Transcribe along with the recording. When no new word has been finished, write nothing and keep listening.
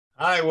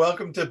Hi,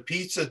 welcome to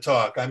Pizza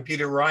Talk. I'm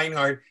Peter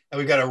Reinhardt, and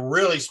we've got a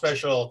really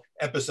special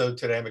episode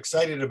today. I'm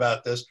excited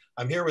about this.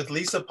 I'm here with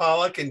Lisa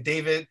Pollack and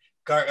David.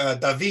 I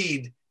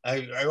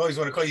always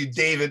want to call you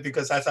David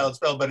because that's how it's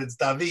spelled, but it's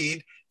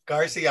David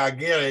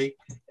Garci-Aguirre.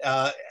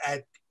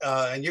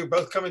 And you're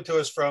both coming to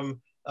us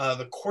from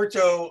the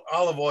Corto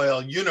Olive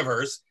Oil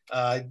universe.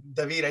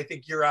 David, I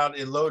think you're out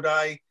in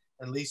Lodi,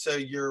 and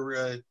Lisa,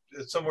 you're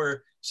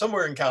somewhere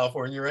in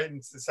California, right?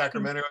 In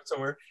Sacramento,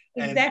 somewhere.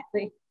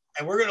 Exactly.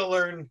 And we're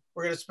going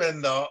to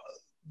spend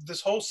this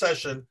whole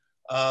session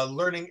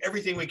learning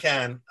everything we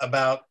can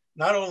about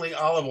not only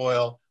olive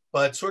oil,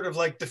 but sort of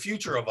like the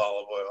future of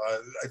olive oil.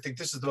 I think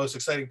this is the most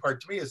exciting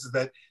part to me is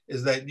that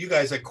you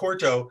guys at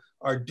Corto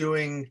are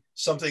doing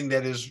something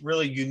that is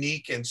really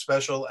unique and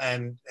special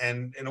and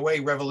in a way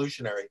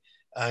revolutionary.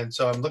 And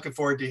so I'm looking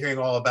forward to hearing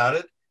all about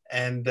it.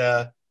 And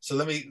so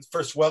let me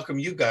first welcome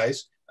you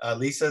guys.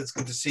 Lisa, it's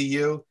good to see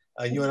you.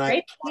 You and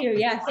Great to you.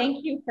 Yeah,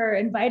 thank you for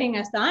inviting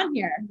us on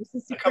here. This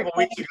is a couple of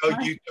weeks ago.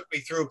 You took me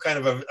through kind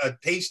of a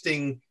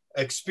tasting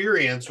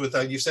experience with.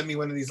 You sent me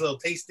one of these little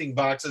tasting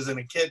boxes and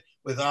a kit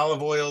with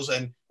olive oils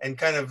and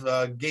kind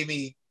of gave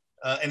me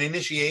an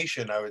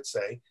initiation, I would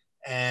say.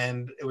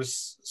 And it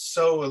was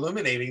so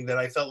illuminating that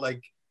I felt like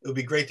it would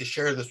be great to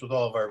share this with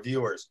all of our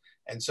viewers.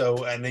 And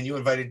then you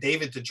invited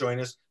David to join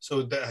us.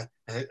 So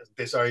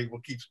sorry,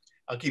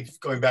 I'll keep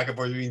going back and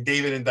forth between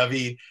David and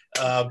David.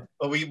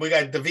 But we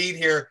got David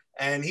here,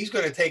 and he's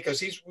going to take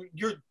us.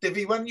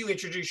 David, why don't you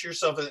introduce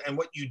yourself and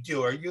what you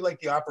do? Are you like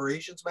the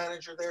operations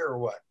manager there or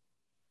what?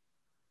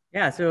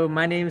 Yeah, so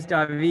my name is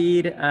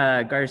David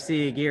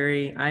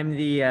Garci-Aguirre. I'm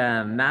the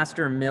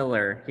master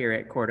miller here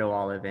at Corto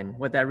Olive. And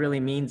what that really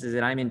means is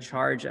that I'm in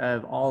charge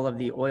of all of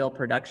the oil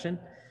production.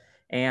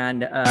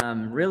 And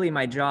really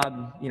my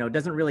job,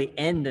 doesn't really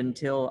end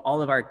until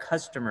all of our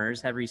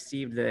customers have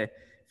received the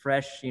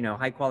fresh,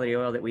 high quality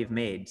oil that we've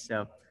made.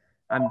 So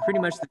I'm pretty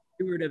much the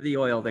steward of the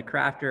oil, the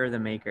crafter, the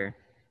maker.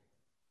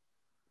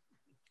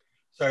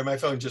 Sorry, my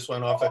phone just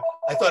went off.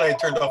 I thought I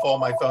turned off all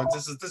my phones.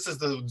 This is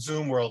the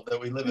Zoom world that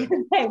we live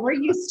in. Hey, we're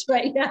used to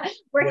it. Yeah,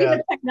 working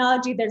with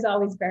technology, there's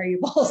always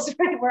variables.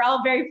 Right? We're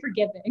all very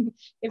forgiving.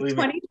 If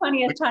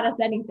 2020 has taught us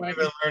anything, we've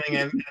been learning,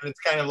 and it's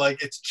kind of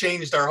like it's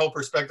changed our whole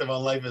perspective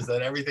on life. Is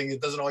that everything? It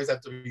doesn't always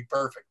have to be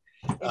perfect,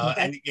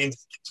 and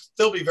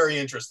still be very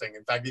interesting.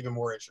 In fact, even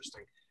more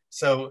interesting.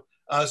 So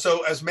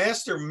as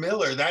master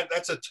miller,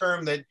 that's a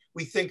term that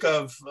we think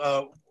of.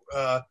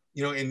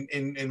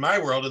 In my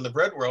world, in the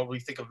bread world, we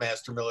think of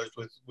master millers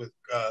with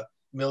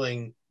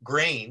milling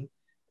grain,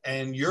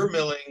 and you're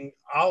milling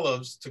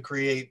olives to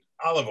create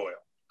olive oil,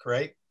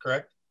 correct?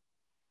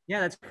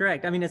 Yeah, that's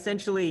correct. I mean,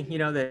 essentially,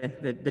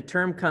 the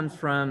term comes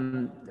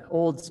from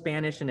Old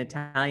Spanish and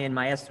Italian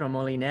maestro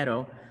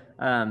molinero.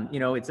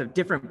 It's a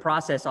different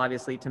process,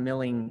 obviously, to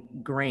milling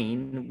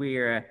grain.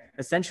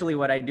 Essentially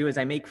what I do is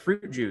I make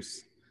fruit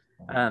juice.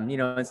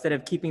 Instead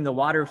of keeping the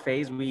water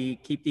phase, we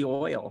keep the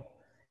oil.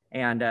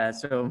 And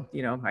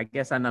I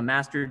guess I'm a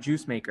master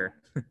juice maker.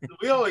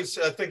 We always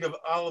think of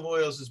olive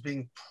oils as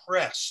being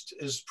pressed.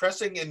 Is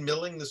pressing and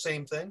milling the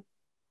same thing?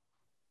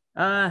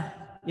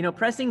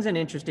 Pressing's an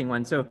interesting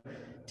one. So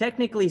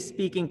technically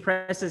speaking,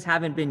 presses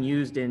haven't been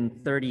used in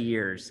 30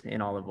 years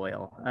in olive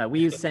oil. We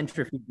use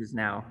centrifuges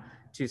now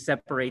to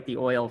separate the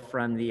oil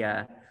from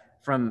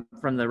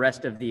the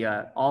rest of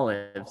the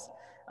olives.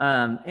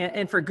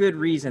 And for good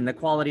reason. The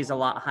quality is a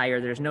lot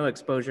higher. There's no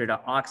exposure to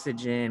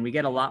oxygen. We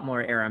get a lot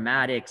more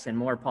aromatics and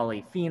more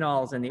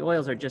polyphenols, and the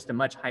oils are just a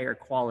much higher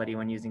quality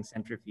when using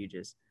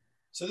centrifuges.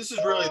 So this is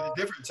really the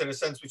difference, in a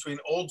sense, between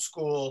old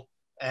school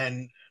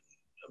and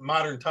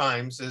modern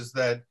times, is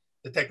that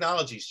the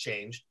technology's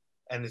changed,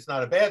 and it's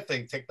not a bad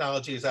thing.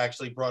 Technology has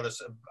actually brought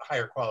us a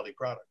higher quality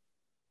product.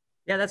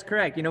 Yeah, that's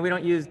correct. We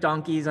don't use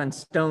donkeys on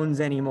stones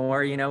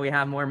anymore. We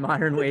have more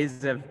modern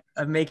ways of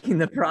making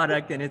the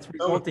product, and it's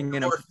resulting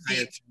in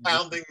feet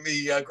pounding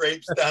the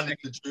grapes down into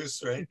the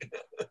juice, right?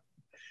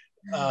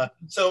 Are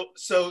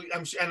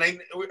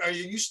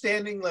you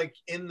standing like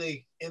in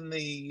the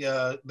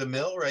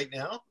mill right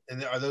now?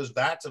 And are those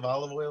vats of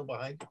olive oil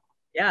behind you?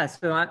 Yeah,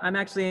 so I'm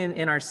actually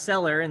in our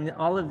cellar, and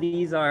all of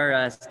these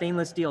are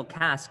stainless steel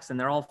casks, and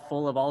they're all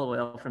full of olive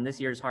oil from this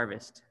year's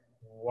harvest.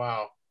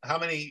 Wow. How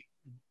many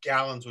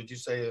gallons would you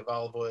say of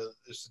olive oil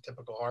is the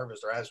typical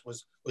harvest, or as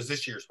was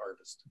this year's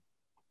harvest?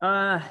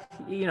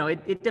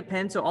 It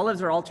depends. So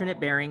olives are alternate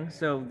bearing,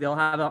 so they'll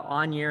have an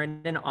on year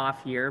and an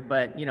off year.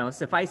 But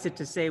suffice it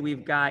to say,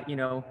 we've got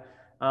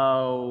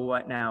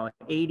over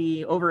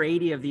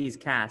 80 of these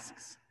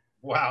casks.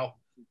 Wow,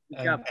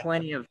 we've got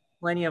plenty of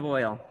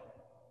oil.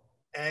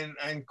 And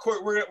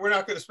we're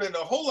not going to spend a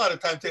whole lot of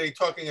time today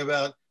talking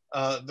about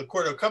the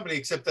Corto company,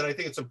 except that I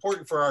think it's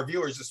important for our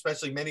viewers,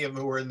 especially many of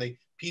them who are in the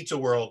pizza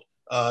world,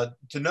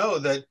 to know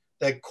that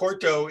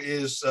Corto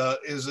is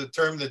a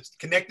term that's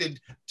connected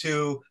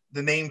to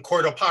the name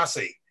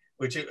Cortopassi,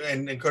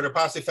 and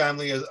Cortopassi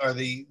family are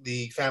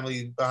the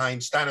family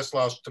behind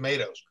Stanislaus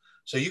tomatoes.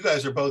 So you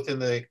guys are both in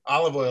the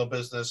olive oil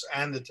business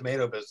and the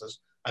tomato business.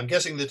 I'm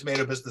guessing the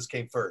tomato business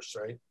came first,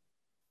 right?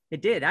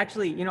 It did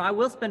actually. I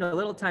will spend a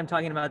little time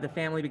talking about the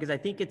family because I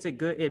think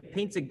it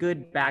paints a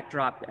good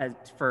backdrop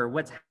for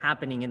what's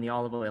happening in the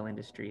olive oil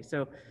industry.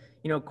 So,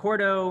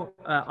 Corto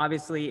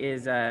obviously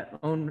is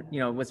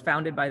was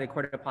founded by the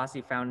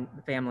Cortopassi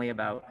family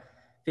about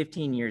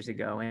 15 years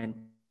ago. And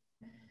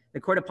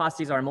the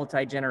Cortopassis are a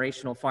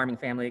multi-generational farming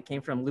family. It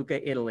came from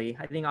Lucca, Italy.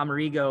 I think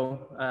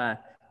Amerigo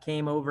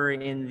came over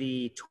in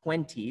the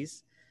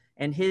 20s.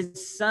 And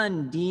his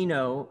son,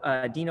 Dino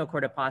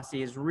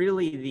Cortopassi, is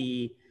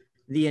really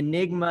the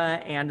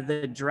enigma and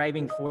the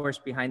driving force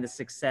behind the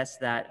success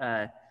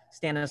that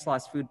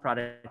Stanislaus Food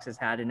Products has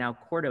had and now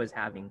Corto is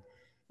having.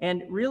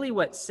 And really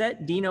what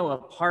set Dino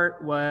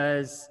apart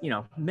was,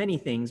 many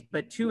things,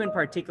 but two in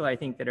particular, I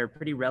think, that are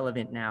pretty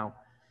relevant now.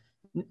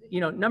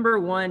 Number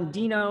one,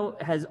 Dino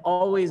has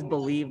always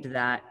believed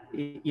that,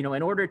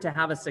 in order to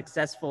have a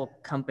successful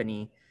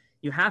company,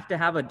 you have to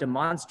have a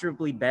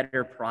demonstrably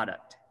better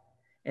product.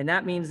 And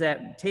that means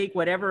that take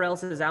whatever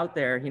else is out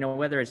there,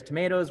 whether it's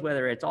tomatoes,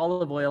 whether it's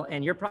olive oil,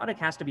 and your product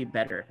has to be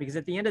better, because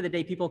at the end of the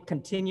day,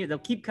 they'll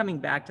keep coming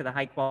back to the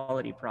high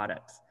quality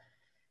products.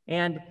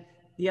 And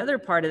the other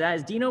part of that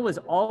is Dino was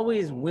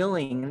always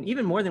willing,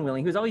 even more than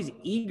willing, he was always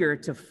eager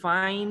to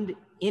find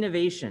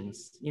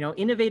innovations,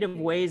 innovative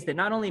ways that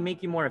not only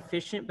make you more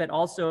efficient, but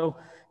also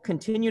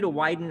continue to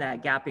widen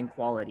that gap in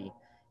quality.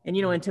 And,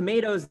 in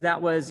tomatoes,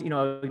 that was,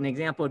 an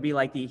example would be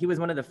like he was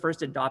one of the first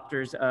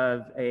adopters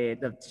of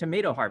the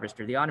tomato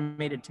harvester, the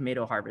automated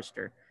tomato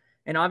harvester.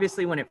 And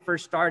obviously when it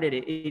first started,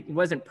 it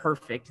wasn't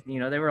perfect.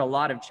 There were a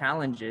lot of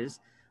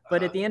challenges,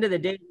 but at the end of the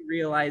day, you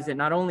realize that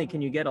not only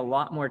can you get a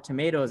lot more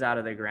tomatoes out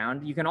of the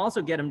ground, you can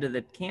also get them to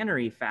the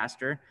cannery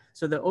faster.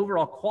 So the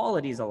overall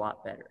quality is a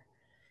lot better.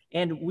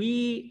 And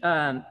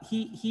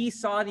he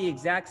saw the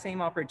exact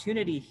same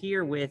opportunity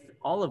here with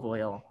olive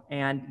oil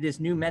and this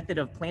new method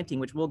of planting,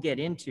 which we'll get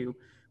into,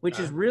 which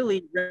is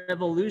really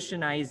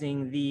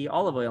revolutionizing the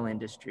olive oil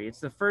industry. It's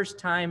the first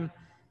time,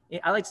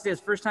 I like to say it's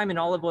the first time in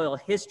olive oil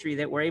history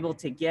that we're able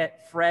to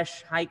get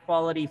fresh, high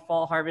quality,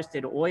 fall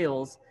harvested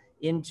oils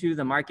into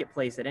the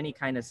marketplace at any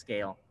kind of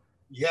scale.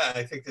 Yeah,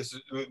 I think this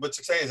is what's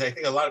exciting is I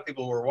think a lot of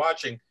people who are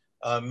watching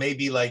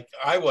maybe like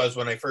I was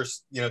when I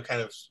first,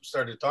 kind of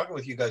started talking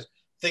with you guys,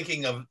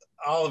 thinking of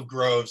olive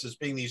groves as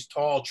being these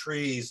tall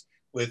trees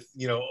with,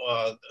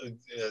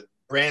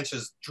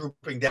 branches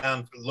drooping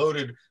down,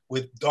 loaded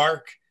with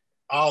dark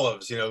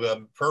olives,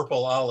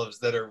 purple olives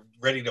that are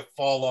ready to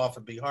fall off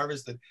and be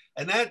harvested.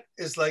 And that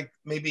is like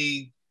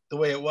maybe the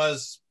way it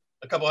was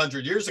a couple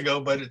hundred years ago,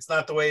 but it's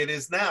not the way it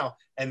is now.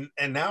 And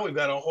now we've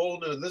got a whole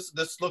new,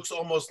 this looks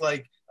almost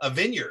like a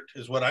vineyard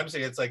is what I'm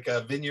saying. It's like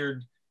a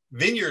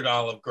vineyard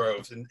olive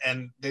groves,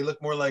 and they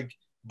look more like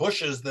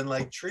bushes than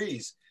like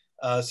trees.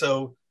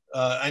 So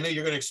I know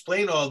you're going to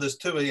explain all this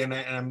to me, and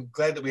I'm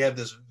glad that we have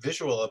this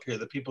visual up here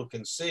that people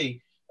can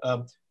see.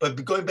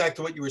 But going back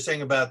to what you were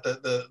saying about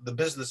the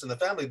business and the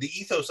family, the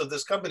ethos of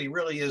this company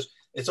really is,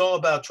 it's all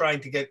about trying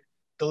to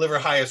deliver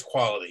highest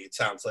quality. It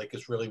sounds like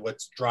it's really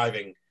what's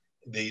driving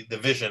the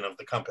vision of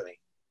the company.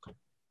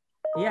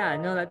 Yeah,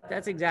 no,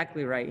 that's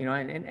exactly right.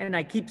 And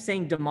I keep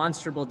saying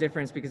demonstrable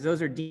difference because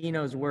those are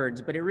Dino's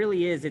words, but it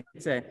really is,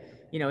 it's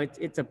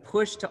a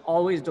push to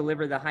always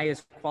deliver the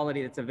highest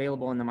quality that's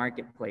available in the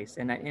marketplace.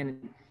 And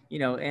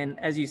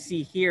as you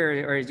see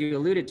here, or as you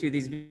alluded to,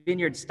 these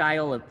vineyard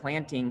style of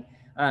planting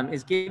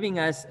is giving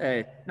us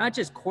not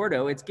just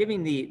Corto, it's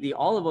giving the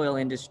olive oil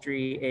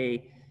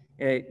industry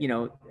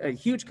a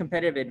huge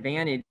competitive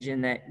advantage in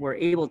that we're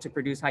able to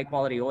produce high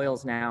quality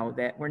oils now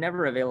that were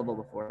never available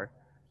before.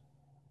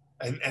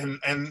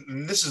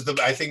 And this is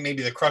I think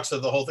maybe the crux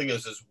of the whole thing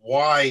is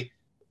why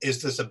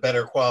is this a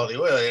better quality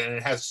oil? And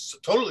it has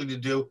totally to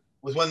do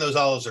with when those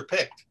olives are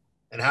picked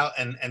and how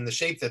and the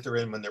shape that they're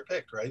in when they're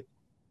picked, right?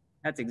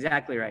 That's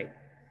exactly right.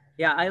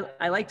 Yeah,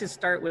 I like to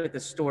start with a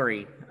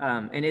story,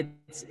 and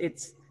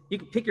it's you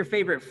can pick your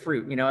favorite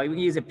fruit. You can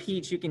use a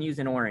peach, you can use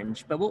an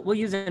orange, but we'll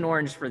use an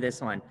orange for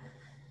this one.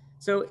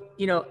 So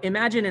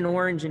imagine an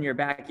orange in your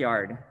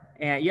backyard,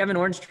 and you have an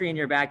orange tree in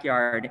your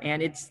backyard,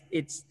 and it's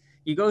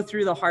you go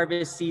through the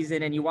harvest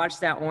season and you watch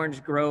that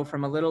orange grow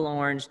from a little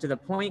orange to the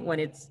point when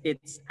it's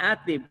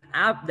at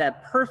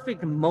that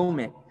perfect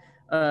moment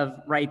of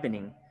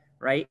ripening,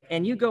 right?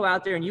 And you go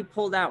out there and you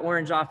pull that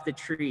orange off the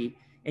tree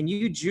and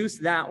you juice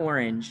that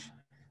orange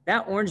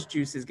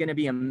juice is going to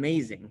be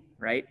amazing,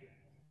 right?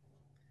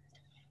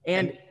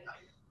 And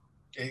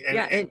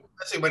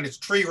especially when it's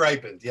tree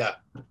ripened, yeah.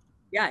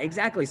 Yeah,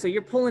 exactly. So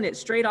you're pulling it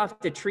straight off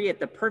the tree at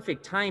the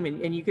perfect time,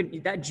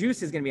 and that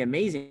juice is going to be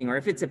amazing. Or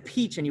if it's a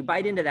peach and you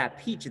bite into that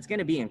peach, it's going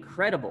to be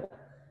incredible.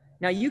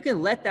 Now you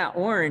can let that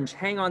orange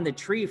hang on the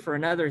tree for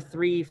another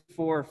 3,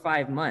 4,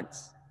 5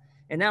 months.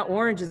 And that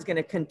orange is going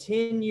to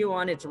continue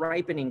on its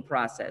ripening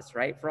process,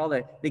 right? For all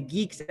the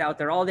geeks out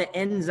there, all the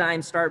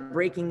enzymes start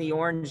breaking the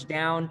orange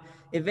down.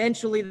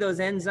 Eventually those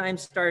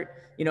enzymes start,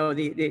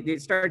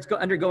 it starts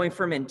undergoing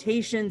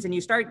fermentations, and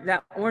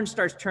that orange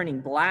starts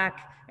turning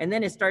black. And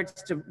then it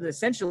starts to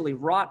essentially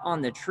rot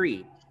on the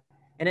tree.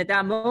 And at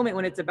that moment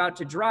when it's about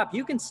to drop,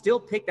 you can still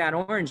pick that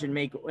orange and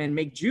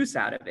make juice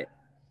out of it.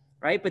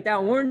 right? But that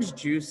orange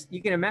juice,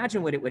 you can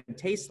imagine what it would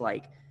taste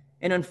like.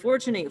 And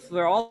unfortunately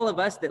for all of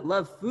us that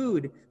love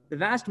food, the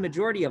vast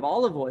majority of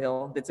olive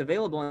oil that's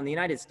available in the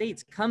United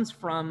States comes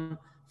from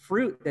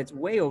fruit that's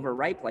way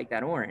overripe like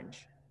that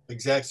orange.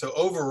 Exactly. So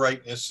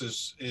overripeness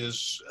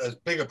is as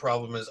big a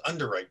problem as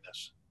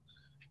underripeness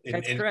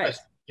That's correct.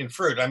 in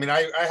fruit. I mean,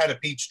 I had a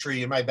peach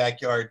tree in my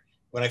backyard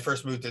when I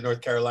first moved to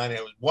North Carolina.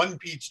 It was one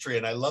peach tree,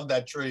 and I loved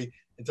that tree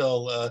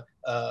until a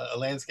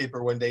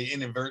landscaper one day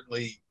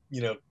inadvertently,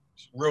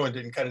 ruined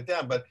it and cut it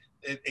down. But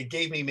it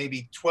gave me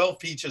maybe 12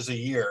 peaches a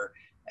year,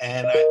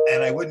 and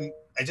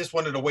I just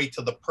wanted to wait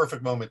till the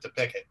perfect moment to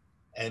pick it.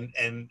 And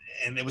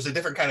it was a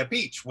different kind of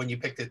peach when you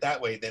picked it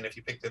that way than if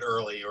you picked it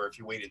early or if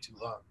you waited too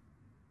long.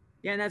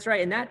 Yeah, and that's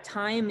right. And that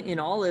time in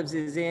olives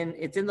it's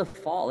in the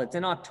fall. It's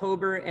in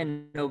October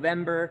and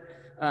November.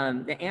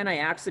 The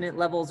antioxidant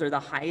levels are the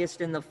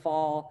highest in the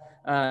fall.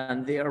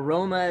 The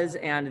aromas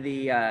and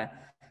the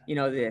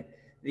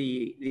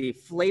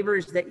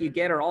flavors that you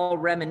get are all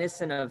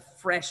reminiscent of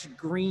fresh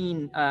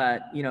green,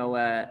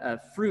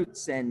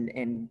 fruits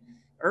and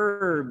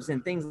herbs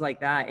and things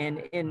like that.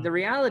 And the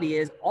reality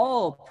is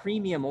all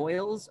premium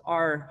oils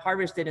are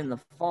harvested in the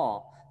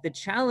fall. The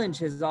challenge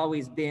has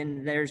always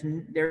been there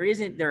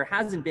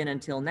hasn't been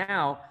until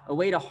now a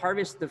way to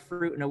harvest the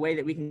fruit in a way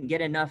that we can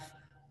get enough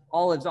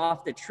olives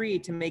off the tree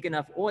to make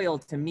enough oil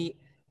to meet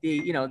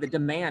the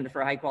demand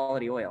for high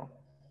quality oil.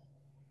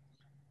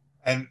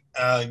 And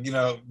those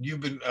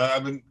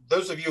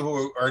of you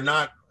who are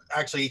not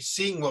actually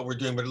seeing what we're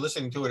doing but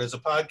listening to it as a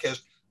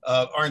podcast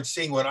aren't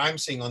seeing what I'm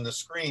seeing on the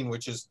screen,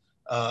 which is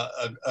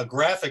a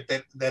graphic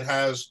that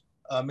has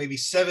maybe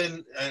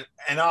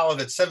an olive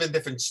at 7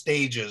 different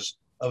stages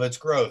of its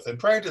growth. And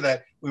prior to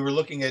that, we were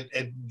looking at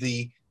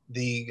the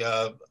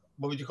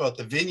what would you call it,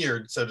 the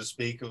vineyard, so to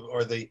speak,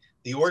 or the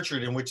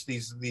orchard in which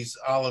these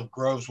olive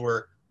groves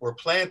were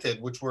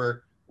planted, which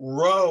were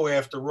row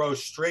after row,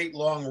 straight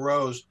long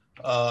rows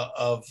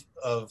of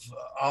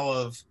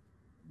olive.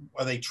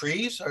 Are they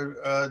trees?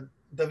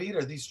 David,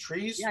 are these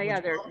trees? Yeah,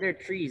 they're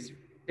trees.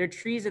 They're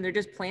trees, and they're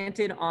just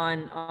planted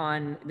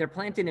they're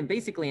planted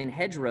basically in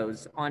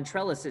hedgerows on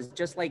trellises,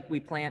 just like we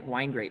plant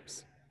wine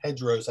grapes.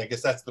 Hedgerows, I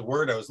guess that's the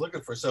word I was looking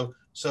for. So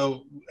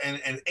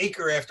and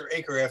acre after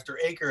acre after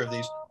acre of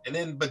these,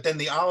 but then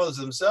the olives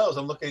themselves.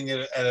 I'm looking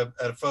at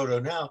a photo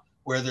now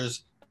where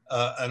there's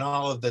an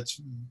olive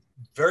that's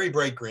very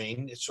bright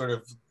green. It's sort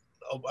of,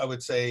 I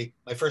would say,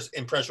 my first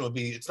impression would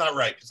be it's not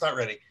ripe, it's not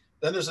ready.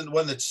 Then there's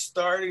one that's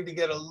starting to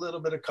get a little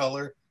bit of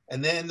color,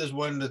 and then there's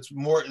one that's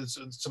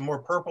some more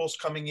purples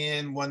coming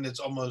in. One that's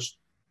almost,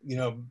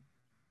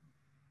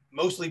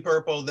 mostly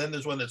purple. Then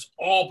there's one that's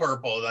all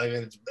purple,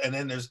 and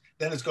then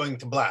it's going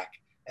to black,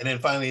 and then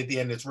finally at the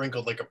end it's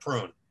wrinkled like a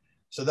prune.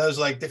 So those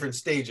like different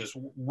stages.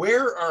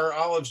 Where are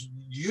olives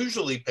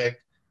usually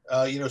picked?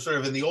 Sort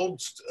of in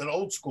an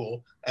old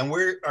school, and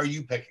where are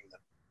you picking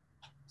them?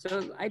 So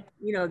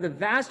the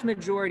vast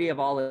majority of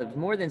olives,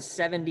 more than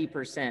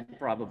 70%,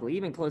 probably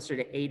even closer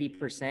to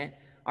 80%,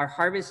 are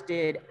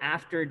harvested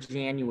after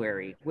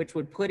January, which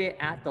would put it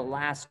at the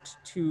last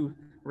 2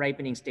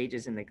 ripening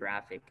stages in the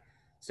graphic.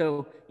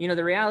 So,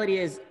 the reality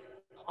is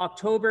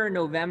October,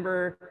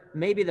 November,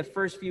 maybe the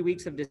first few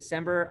weeks of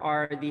December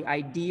are the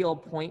ideal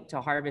point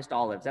to harvest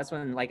olives. That's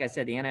when, like I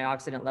said, the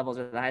antioxidant levels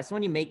are the highest. That's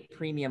when you make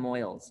premium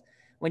oils.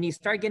 When you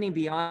start getting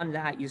beyond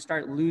that, you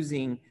start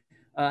losing,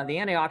 the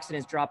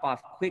antioxidants drop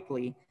off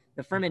quickly.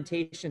 The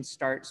fermentation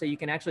starts, so you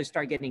can actually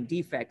start getting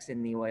defects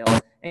in the oil.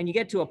 And you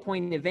get to a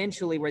point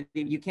eventually where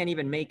you can't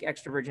even make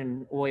extra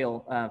virgin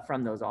oil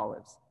from those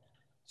olives.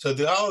 So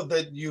the olive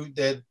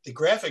that the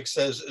graphic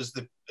says is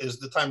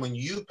the time when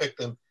you pick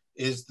them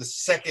is the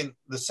second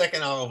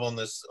olive on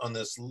this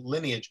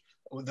lineage.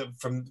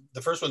 From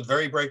the first one's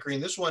very bright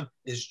green. This one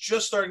is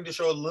just starting to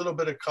show a little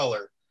bit of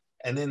color,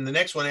 and then the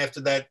next one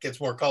after that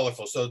gets more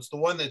colorful. So it's the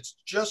one that's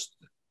just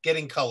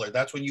getting color.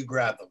 That's when you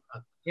grab them.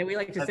 Huh? Yeah, we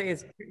like to say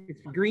it's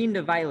green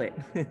to violet.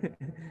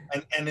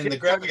 and in the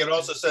graphic, it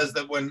also says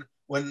that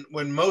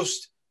when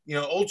most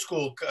old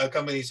school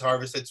companies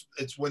harvest,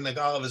 it's when the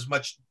olive is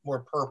much more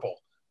purple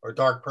or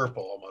dark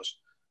purple almost.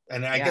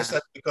 And I guess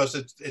that's because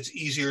it's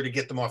easier to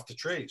get them off the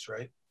trees,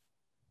 right?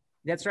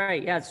 That's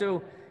right. Yeah.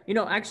 So,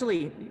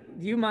 actually,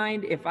 do you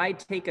mind if I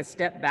take a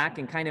step back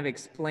and kind of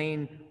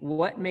explain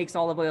what makes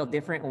olive oil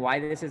different and why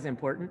this is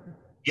important?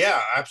 Yeah,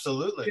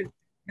 absolutely.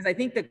 Because I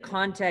think the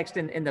context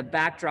and the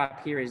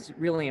backdrop here is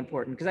really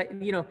important. Because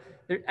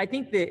I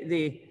think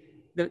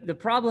the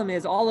problem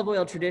is olive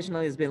oil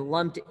traditionally has been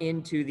lumped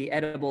into the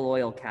edible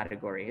oil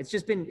category.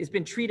 It's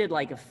been treated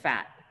like a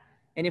fat.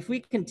 And if we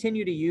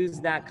continue to use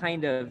that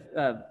kind of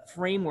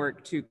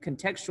framework to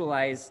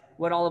contextualize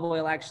what olive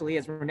oil actually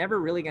is, we're never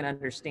really going to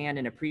understand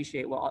and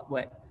appreciate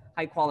what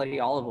high quality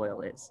olive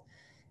oil is.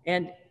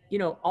 And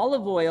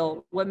olive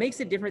oil, what makes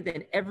it different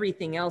than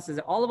everything else is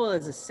that olive oil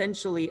is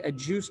essentially a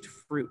juiced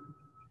fruit,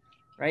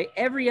 right?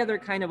 Every other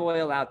kind of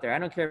oil out there, I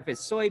don't care if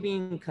it's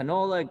soybean,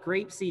 canola,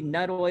 grapeseed,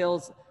 nut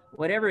oils,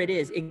 whatever it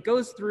is, it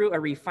goes through a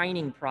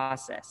refining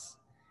process.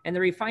 And the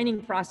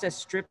refining process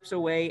strips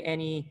away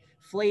any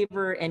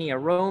flavor, any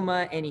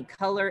aroma, any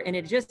color, and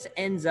it just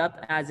ends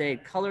up as a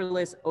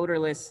colorless,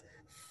 odorless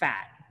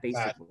fat,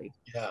 basically.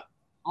 Yeah.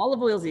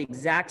 Olive oil is the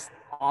exact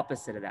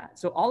opposite of that.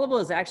 So olive oil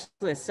is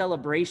actually a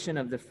celebration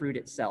of the fruit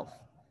itself.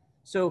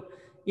 So,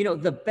 you know,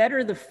 the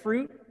better the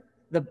fruit,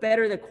 the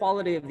better the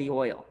quality of the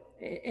oil.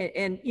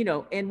 And you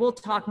know, and we'll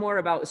talk more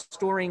about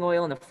storing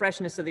oil and the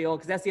freshness of the oil,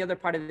 because that's the other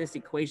part of this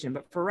equation.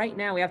 But for right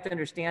now, we have to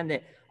understand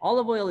that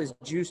olive oil is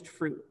juiced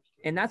fruit,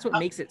 and that's what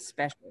makes it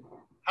special.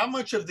 How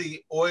much of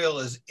the oil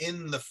is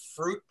in the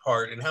fruit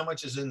part, and how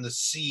much is in the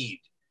seed,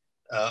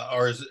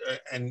 or is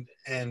and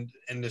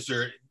is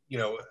there, you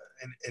know,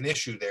 an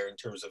issue there in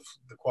terms of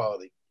the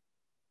quality?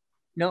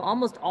 No,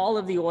 almost all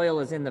of the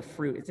oil is in the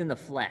fruit. It's in the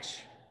flesh.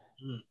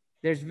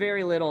 There's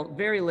very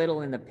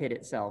little in the pit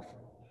itself.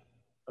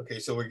 Okay,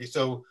 so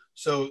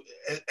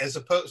as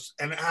opposed,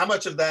 and how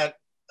much of that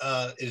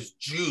is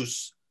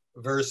juice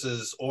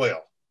versus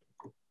oil?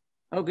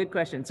 Oh, good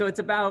question. So it's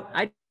about,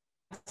 I'd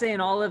say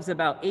in olives,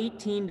 about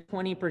 18 to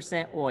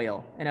 20%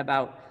 oil and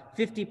about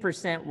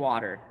 50%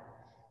 water.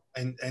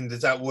 And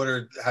does that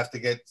water have to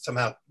get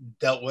somehow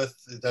dealt with?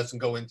 It doesn't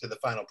go into the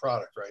final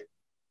product, right?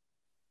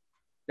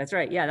 That's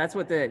right. Yeah, that's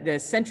what the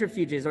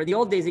centrifuges, or the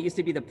old days, it used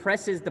to be the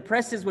presses. The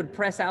presses would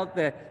press out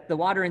the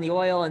water and the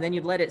oil, and then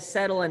you'd let it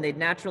settle and they'd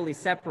naturally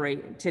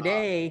separate.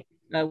 Today,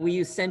 we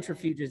use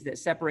centrifuges that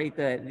separate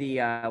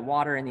the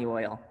water and the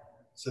oil.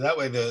 So that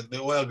way the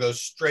oil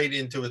goes straight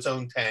into its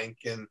own tank.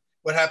 And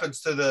what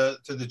happens to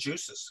the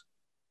juices?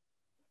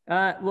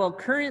 Well,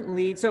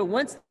 currently, so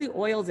once the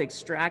oil is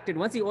extracted,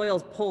 once the oil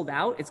is pulled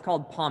out, it's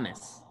called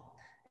pomace.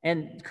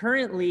 And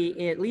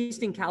currently, at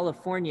least in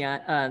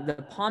California,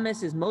 the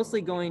pomace is mostly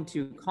going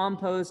to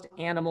compost,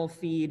 animal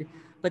feed,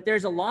 but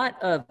there's a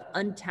lot of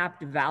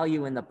untapped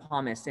value in the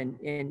pomace. And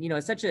you know,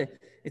 it's such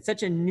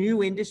a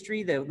new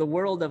industry, the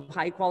world of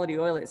high quality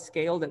oil at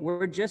scale, that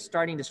we're just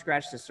starting to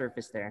scratch the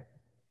surface there.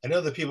 I know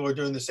that people are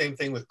doing the same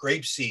thing with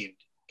grapeseed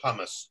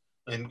pomace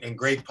and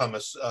grape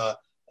pomace,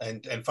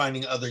 and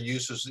finding other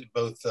uses,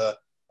 both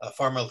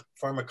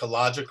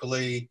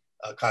pharmacologically,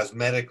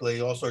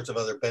 cosmetically, all sorts of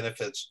other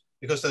benefits,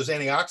 because those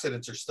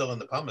antioxidants are still in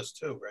the pomace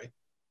too, right?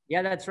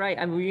 Yeah, that's right.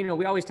 I mean, you know,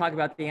 we always talk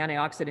about the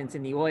antioxidants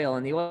in the oil,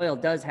 and the oil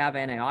does have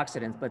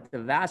antioxidants, but the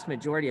vast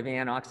majority of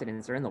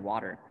antioxidants are in the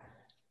water.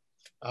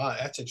 Ah,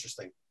 that's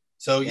interesting.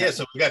 So yeah,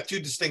 so we got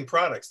two distinct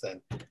products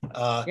then.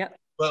 Yeah.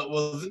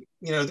 Well,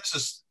 you know, this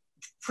is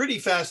pretty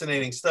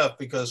fascinating stuff,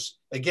 because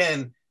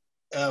again,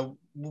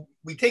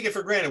 we take it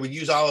for granted. We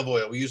use olive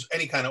oil. We use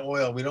any kind of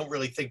oil. We don't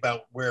really think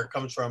about where it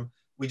comes from.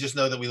 We just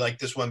know that we like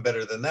this one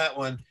better than that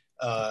one.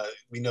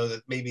 We know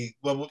that maybe,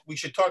 well, we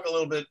should talk a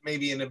little bit,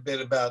 maybe in a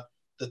bit, about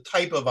the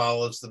type of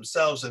olives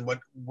themselves and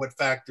what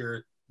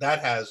factor that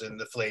has in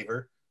the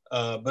flavor.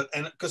 But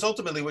because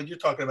ultimately what you're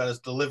talking about is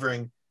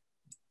delivering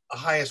a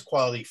highest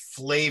quality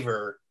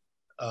flavor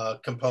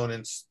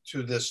components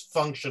to this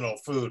functional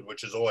food,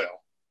 which is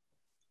oil.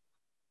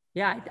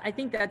 Yeah, I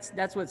think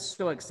that's what's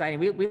so exciting.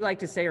 We like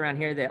to say around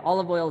here that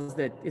olive oil is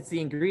it's the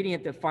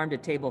ingredient that farm to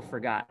table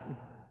forgot.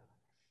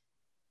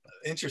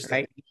 Interesting.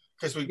 Right?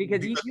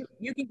 Because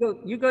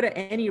you go to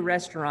any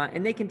restaurant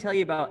and they can tell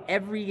you about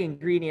every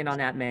ingredient on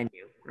that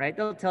menu, right?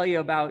 They'll tell you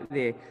about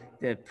the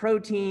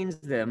proteins,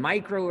 the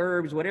micro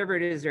herbs, whatever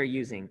it is they're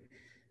using.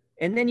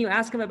 And then you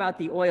ask them about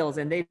the oils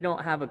and they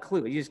don't have a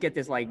clue. You just get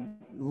this like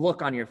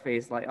look on your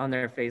face, like on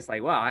their face,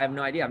 like, wow, I have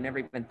no idea. I've never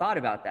even thought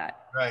about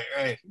that.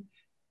 Right.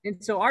 And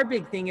so our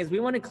big thing is we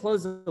want to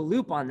close the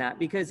loop on that,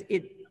 because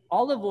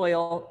olive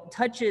oil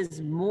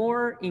touches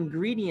more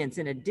ingredients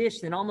in a dish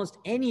than almost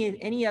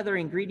any other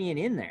ingredient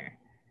in there.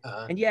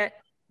 And yet,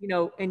 you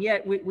know,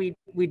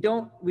 we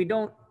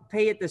don't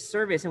pay it the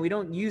service, and we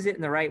don't use it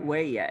in the right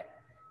way yet.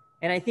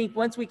 And I think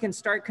once we can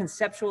start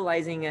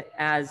conceptualizing it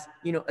as,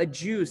 you know, a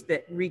juice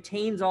that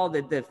retains all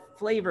the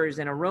flavors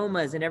and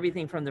aromas and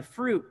everything from the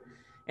fruit,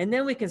 and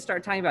then we can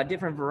start talking about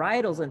different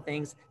varietals and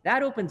things,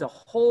 that opens a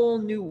whole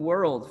new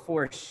world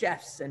for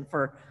chefs and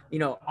for, you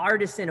know,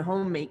 artisan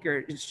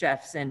homemaker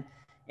chefs. And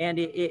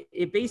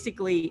it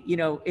basically, you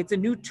know, it's a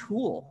new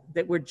tool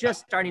that we're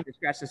just starting to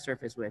scratch the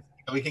surface with.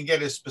 We can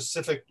get as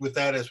specific with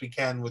that as we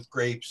can with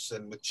grapes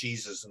and with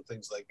cheeses and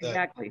things like that.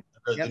 Exactly.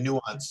 The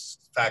nuance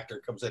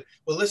factor comes in.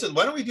 Well, listen,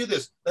 why don't we do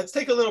this? Let's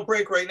take a little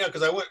break right now,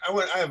 because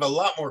I have a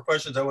lot more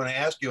questions I want to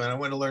ask you, and I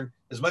want to learn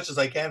as much as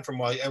I can from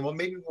you. And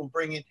maybe we'll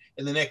bring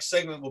in the next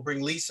segment, we'll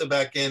bring Lisa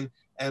back in,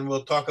 and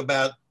we'll talk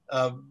about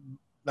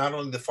not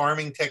only the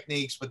farming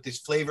techniques, but these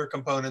flavor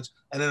components.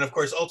 And then, of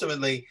course,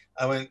 ultimately,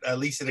 I want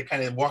Lisa to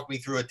kind of walk me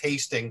through a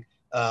tasting,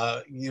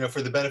 you know,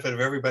 for the benefit of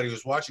everybody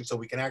who's watching, so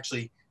we can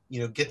actually, you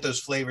know, get those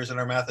flavors in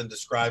our mouth and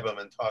describe them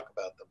and talk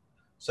about them.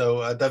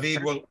 So,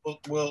 David,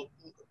 we'll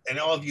and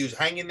all of you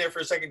hang in there for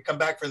a second, come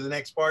back for the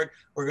next part.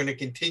 We're going to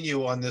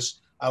continue on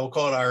this, I will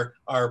call it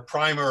our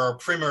primer or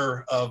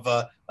primer of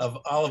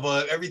olive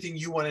oil, everything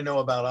you want to know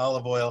about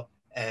olive oil.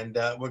 And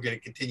we're going to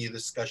continue the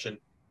discussion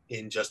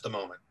in just a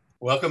moment.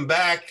 Welcome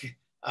back.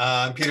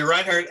 I'm Peter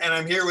Reinhardt, and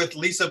I'm here with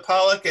Lisa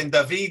Pollack and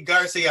David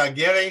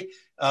Garci-Aguirre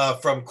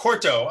from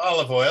Corto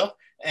Olive Oil.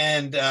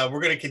 And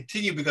we're going to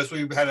continue because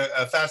we've had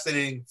a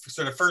fascinating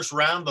sort of first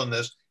round on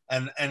this,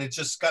 and it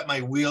just got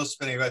my wheels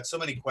spinning. I've got so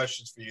many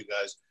questions for you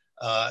guys.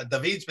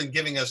 David's been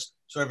giving us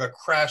sort of a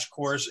crash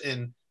course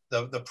in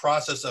the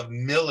process of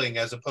milling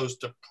as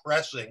opposed to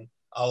pressing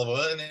olive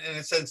oil. And in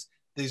a sense,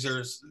 these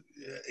are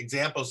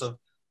examples of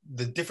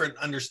the different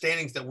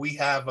understandings that we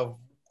have of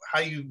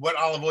what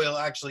olive oil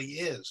actually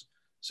is.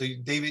 So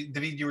David,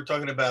 you were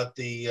talking about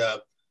the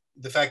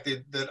fact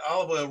that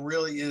olive oil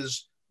really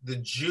is the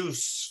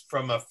juice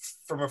from a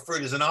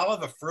fruit. Is an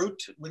olive a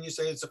fruit when you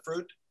say it's a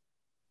fruit?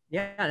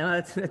 Yeah, no,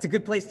 that's a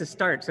good place to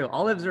start. So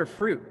olives are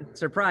fruit.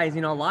 Surprise, a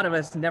lot of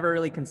us never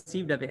really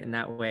conceived of it in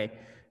that way.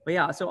 But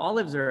yeah, so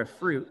olives are a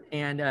fruit.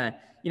 And,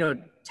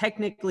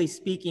 technically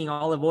speaking,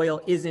 olive oil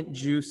isn't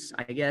juice,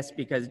 I guess,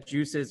 because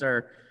juices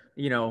are,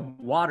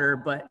 water.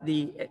 But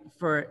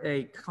for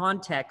a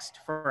context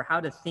for how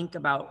to think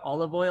about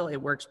olive oil, it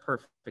works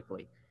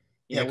perfectly.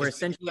 We're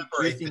essentially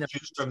separate the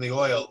juice from the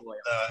oil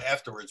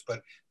afterwards,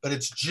 but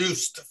it's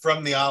juiced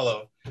from the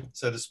olive,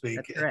 so to speak.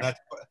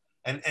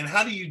 And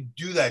how do you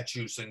do that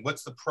juicing?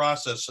 What's the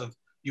process of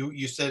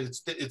you said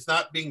it's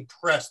not being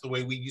pressed the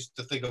way we used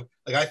to think of,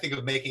 like I think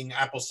of making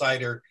apple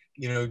cider,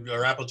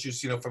 or apple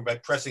juice, by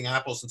pressing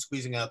apples and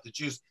squeezing out the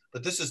juice,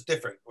 but this is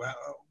different.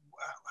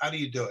 How do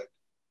you do it?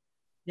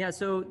 Yeah,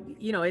 so,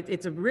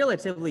 it's a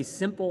relatively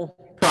simple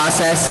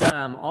process.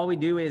 All we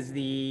do is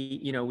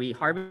we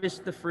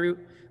harvest the fruit,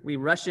 we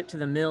rush it to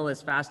the mill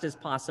as fast as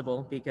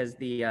possible because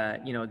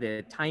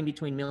the time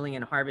between milling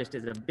and harvest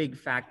is a big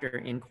factor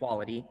in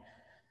quality.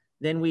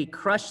 Then we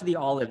crush the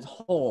olives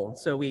whole.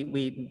 So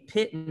we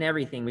pit and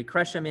everything. We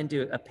crush them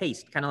into a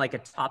paste, kind of like a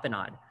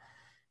tapenade.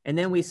 And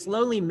then we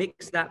slowly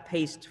mix that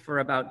paste for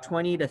about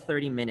 20 to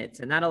 30 minutes.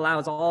 And that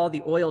allows all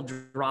the oil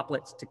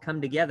droplets to come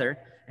together.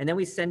 And then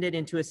we send it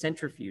into a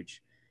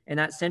centrifuge. And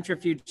that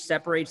centrifuge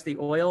separates the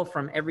oil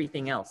from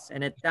everything else.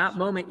 And at that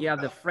moment, you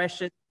have the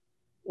freshest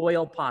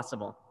oil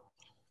possible.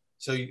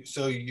 So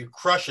you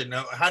crush it.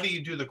 Now, how do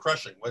you do the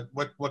crushing?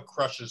 What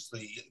crushes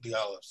the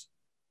olives?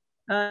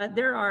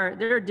 There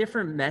are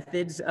different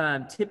methods.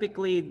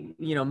 Typically,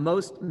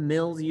 most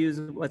mills use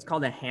what's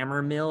called a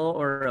hammer mill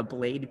or a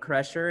blade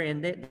crusher,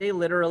 and they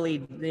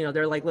literally,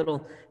 they're like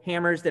little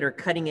hammers that are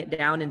cutting it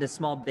down into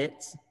small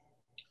bits.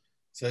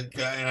 So,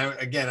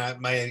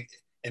 and my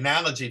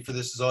analogy for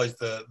this is always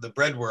the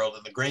bread world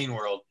and the grain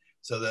world.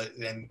 So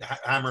and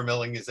hammer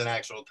milling is an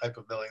actual type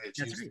of milling that's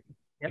used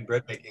in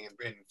bread making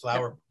and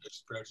flour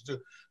production too.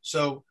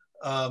 So,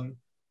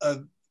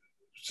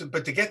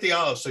 but to get the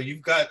olives, so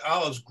you've got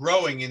olives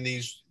growing in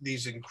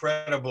these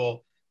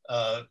incredible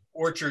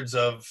orchards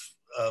of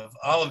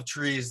olive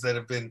trees that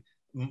have been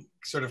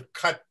sort of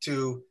cut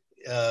to.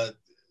 I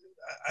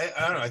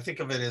don't know. I think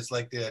of it as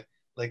like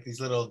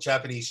these little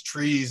Japanese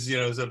trees,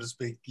 so to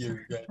speak.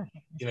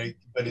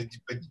 But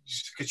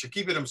because you're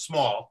keeping them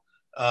small,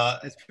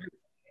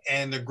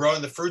 and they're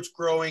growing. The fruit's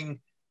growing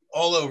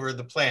all over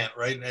the plant,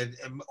 right? And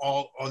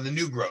all on the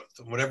new growth,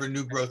 whatever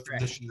new growth from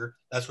this year.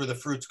 That's where the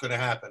fruit's going to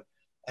happen.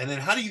 And then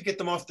how do you get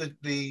them off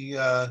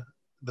the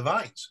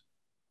vines?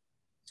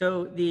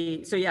 So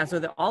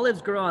the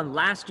olives grow on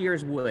last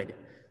year's wood.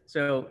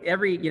 So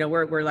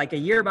we're like a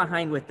year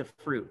behind with the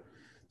fruit.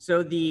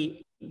 So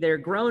they're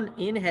grown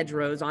in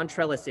hedgerows on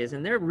trellises,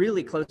 and they're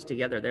really close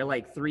together. They're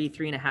like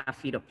 3.5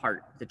 feet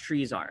apart. The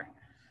trees are,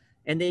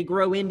 and they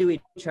grow into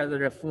each other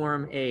to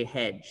form a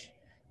hedge.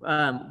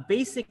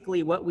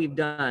 Basically, what we've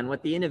done,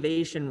 what the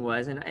innovation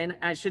was, and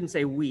I shouldn't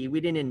say we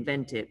didn't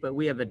invent it, but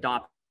we have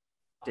adopted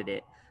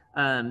it.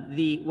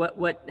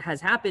 What has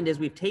happened is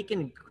we've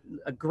taken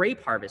a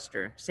grape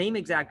harvester, same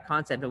exact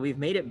concept, but we've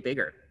made it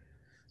bigger.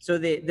 So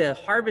the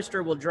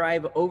harvester will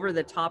drive over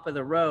the top of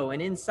the row,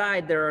 and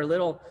inside there are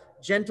little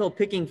gentle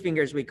picking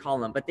fingers, we call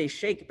them, but they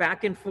shake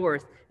back and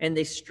forth and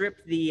they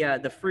strip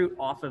the fruit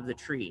off of the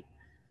tree.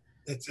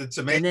 It's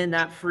amazing. And then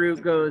that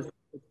fruit goes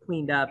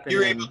cleaned up.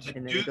 You're able to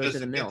do this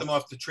and get them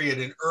off the tree at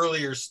an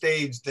earlier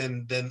stage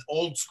than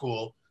old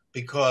school,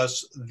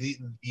 because the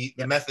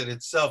method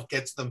itself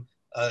gets them.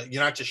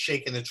 You're not just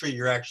shaking the tree;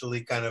 you're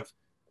actually kind of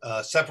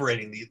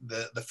separating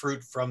the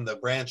fruit from the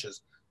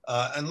branches.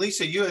 And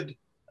Lisa, you had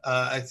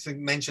I think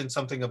mentioned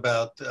something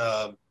about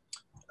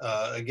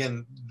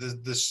again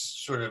this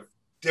sort of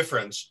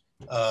difference.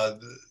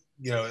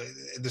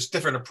 This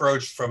different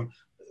approach from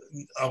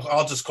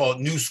I'll just call it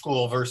new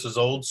school versus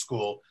old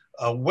school.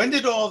 When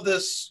did all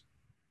this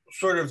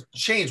sort of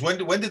change? When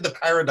did the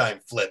paradigm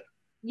flip?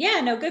 Yeah,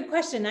 no, good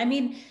question. I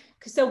mean,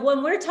 so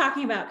when we're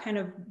talking about kind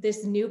of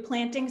this new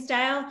planting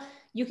style,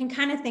 you can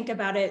kind of think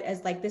about it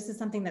as like, this is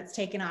something that's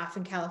taken off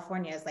in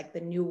California as like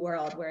the new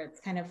world, where it's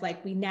kind of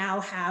like, we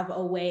now have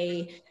a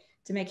way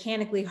to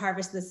mechanically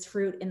harvest this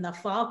fruit in the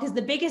fall. Because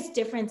the biggest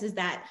difference is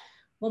that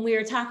when we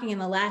were talking in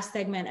the last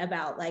segment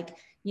about like,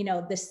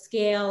 the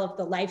scale of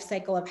the life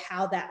cycle of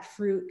how that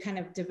fruit kind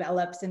of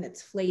develops in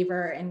its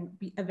flavor and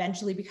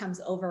eventually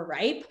becomes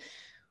overripe,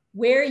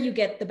 where you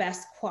get the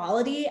best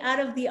quality out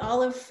of the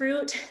olive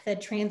fruit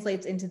that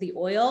translates into the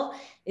oil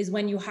is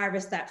when you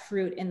harvest that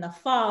fruit in the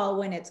fall,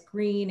 when it's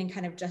green and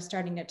kind of just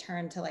starting to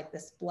turn to like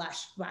this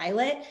blush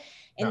violet.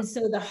 And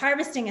so the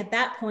harvesting at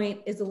that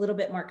point is a little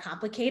bit more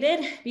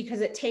complicated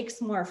because it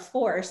takes more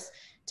force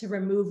to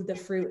remove the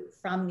fruit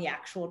from the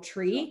actual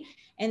tree.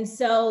 And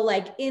so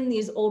like in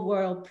these old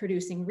world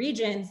producing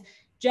regions,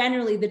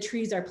 generally the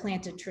trees are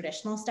planted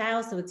traditional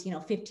style. So it's,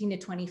 15 to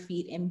 20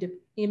 feet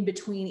in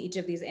between each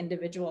of these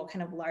individual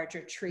kind of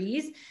larger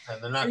trees.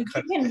 And they're not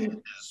cut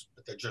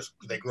edges,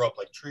 but they grow up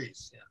like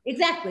trees. Yeah.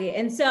 Exactly.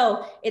 And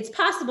so it's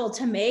possible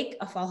to make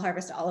a fall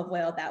harvest olive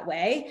oil that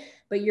way,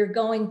 but you're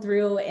going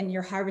through and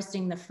you're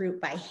harvesting the fruit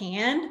by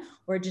hand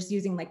or just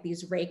using like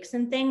these rakes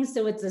and things.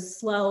 So it's a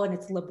slow and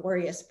it's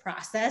laborious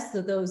process.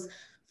 So those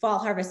fall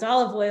harvest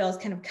olive oils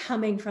kind of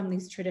coming from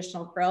these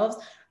traditional groves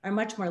are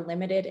much more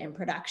limited in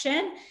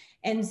production.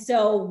 And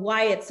so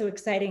why it's so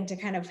exciting to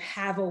kind of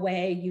have a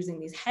way using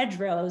these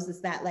hedgerows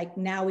is that like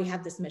now we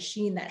have this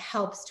machine that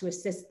helps to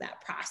assist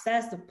that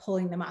process of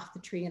pulling them off the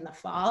tree in the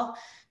fall.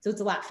 So it's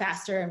a lot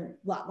faster and a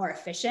lot more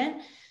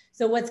efficient.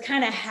 So what's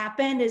kind of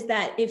happened is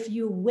that if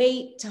you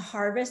wait to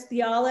harvest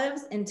the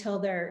olives until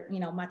they're,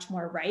 much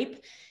more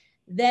ripe,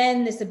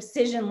 then the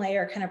subcision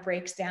layer kind of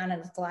breaks down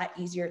and it's a lot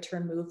easier to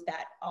remove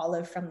that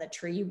olive from the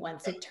tree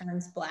once it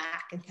turns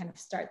black and kind of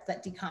starts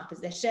that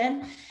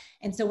decomposition.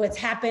 And so what's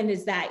happened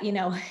is that,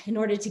 in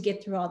order to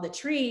get through all the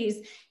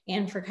trees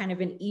and for kind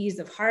of an ease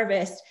of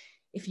harvest,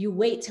 if you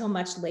wait till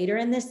much later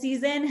in the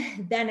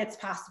season, then it's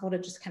possible to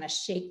just kind of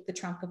shake the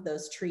trunk of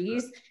those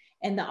trees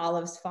and the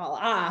olives fall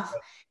off.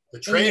 The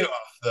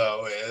trade-off,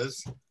 though,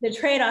 is? The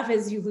trade-off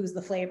is you lose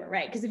the flavor,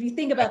 right? Because if you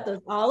think about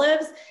those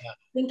olives,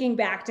 thinking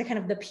back to kind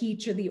of the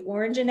peach or the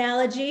orange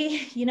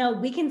analogy,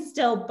 we can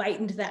still bite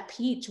into that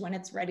peach when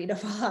it's ready to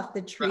fall off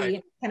the tree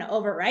and kind of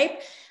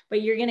overripe,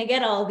 but you're going to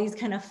get all these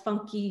kind of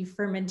funky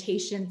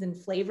fermentations and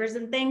flavors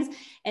and things.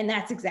 And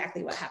that's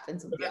exactly what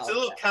happens with the olives. It's a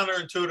little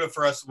counterintuitive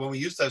for us when we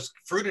use those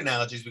fruit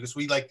analogies because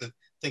we like to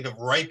think of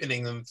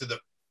ripening them to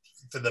the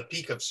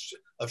peak of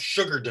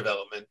sugar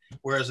development.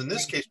 Whereas in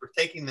this case, we're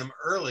taking them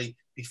early,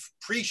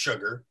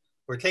 pre-sugar.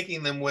 We're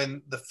taking them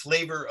when the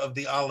flavor of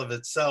the olive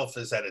itself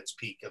is at its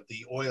peak, of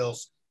the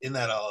oils in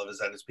that olive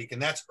is at its peak.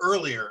 And that's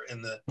earlier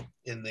in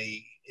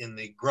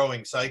the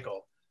growing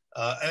cycle.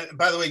 And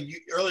by the way,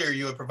 earlier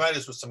you had provided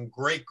us with some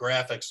great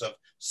graphics of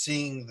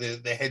seeing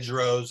the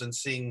hedgerows and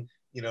seeing,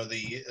 even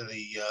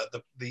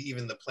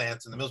the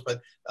plants in the mills.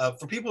 But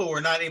for people who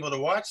are not able to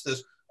watch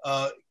this,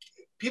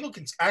 people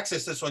can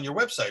access this on your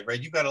website, right?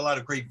 You've got a lot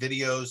of great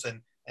videos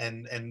and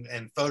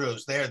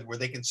photos there where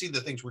they can see the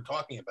things we're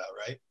talking about,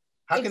 right?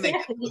 How can they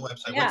get to the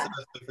website? Yeah. What's the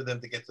best way for them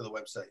to get to the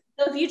website?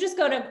 So if you just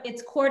go to,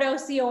 it's Corto,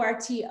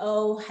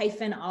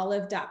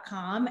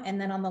 CORTO-olive.com.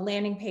 And then on the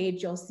landing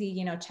page, you'll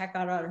see, check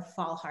out our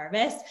fall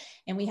harvest.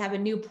 And we have a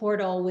new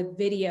portal with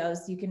videos.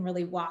 So you can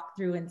really walk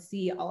through and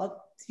see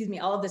all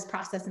of this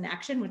process in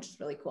action, which is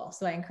really cool.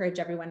 So I encourage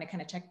everyone to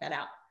kind of check that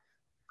out.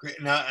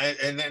 Great. Now,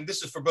 and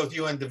this is for both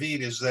you and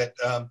David, is that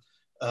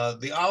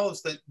the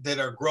olives that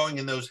are growing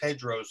in those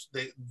hedgerows,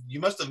 you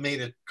must have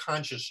made a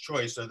conscious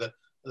choice, or the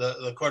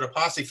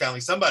Cortopassi family,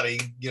 somebody,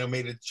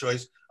 made a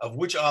choice of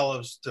which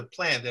olives to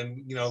plant.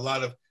 And, a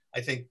lot of,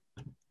 I think,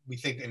 we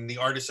think in the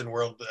artisan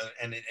world,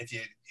 and if you,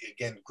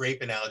 again,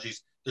 grape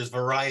analogies, there's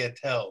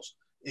varietals.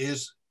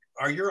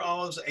 Are your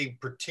olives a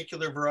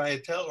particular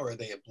varietal, or are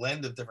they a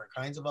blend of different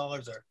kinds of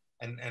olives,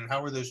 and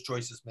how are those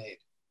choices made?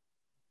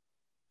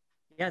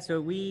 Yeah,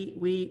 so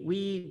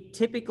we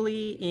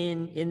typically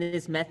in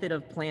this method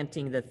of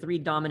planting, the three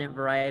dominant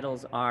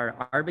varietals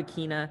are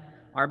Arbequina,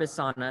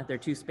 Arbesana, they're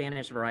two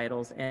Spanish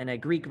varietals, and a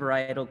Greek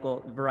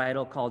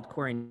varietal called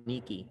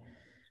Koroniki.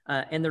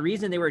 And the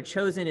reason they were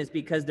chosen is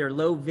because they're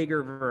low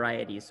vigor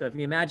varieties. So if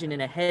you imagine in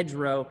a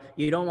hedgerow,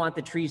 you don't want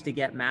the trees to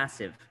get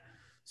massive.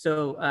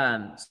 So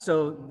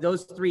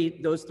those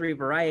three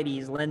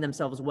varieties lend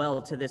themselves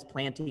well to this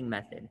planting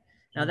method.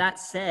 Now that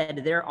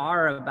said, there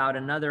are about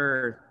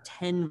another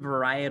 10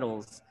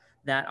 varietals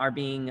that are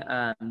being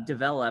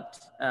developed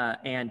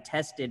and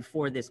tested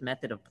for this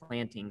method of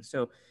planting.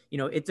 So,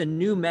 it's a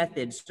new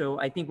method. So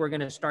I think we're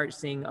going to start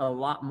seeing a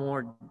lot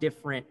more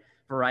different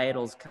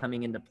varietals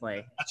coming into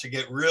play. That should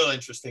get real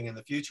interesting in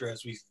the future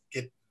as we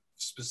get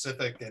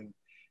specific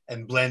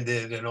and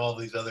blended and all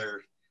these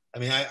other,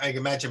 I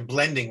imagine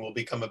blending will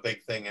become a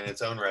big thing in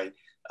its own right.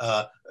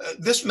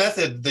 This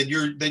method that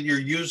you're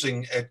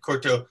using at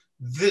Corto,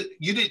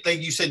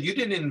 you said you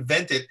didn't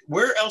invent it.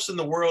 Where else in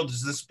the world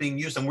is this being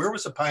used, and where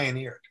was it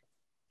pioneered?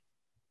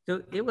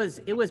 So it was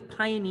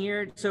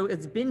pioneered. So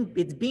it's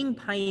being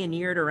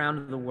pioneered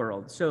around the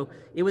world. So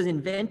it was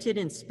invented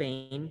in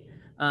Spain.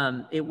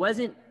 It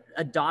wasn't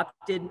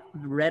adopted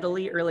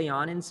readily early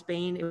on in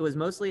Spain. It was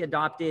mostly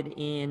adopted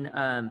in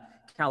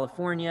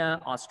California,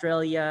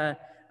 Australia,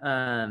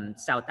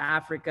 South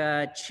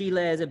Africa.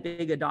 Chile is a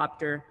big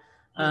adopter.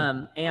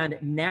 and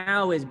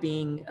now is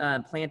being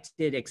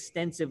planted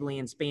extensively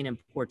in Spain and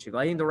Portugal.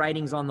 I think the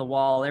writing's on the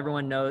wall.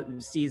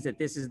 Everyone sees that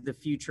this is the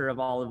future of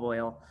olive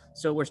oil.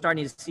 So we're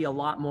starting to see a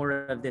lot more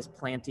of this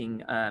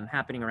planting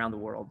happening around the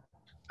world.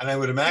 And I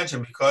would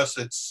imagine because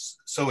it's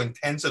so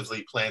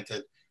intensively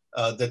planted,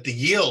 that the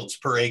yields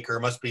per acre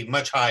must be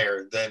much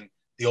higher than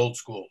the old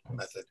school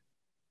method.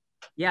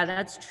 Yeah,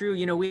 that's true.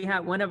 You know, we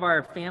have one of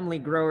our family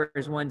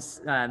growers once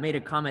made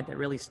a comment that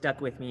really stuck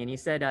with me. And he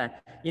said,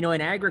 you know,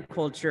 in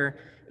agriculture,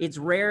 it's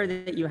rare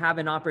that you have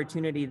an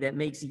opportunity that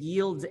makes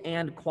yields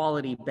and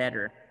quality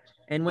better.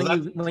 And when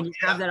you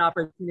have that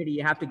opportunity,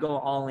 you have to go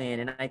all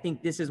in. And I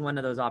think this is one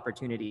of those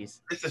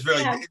opportunities. This is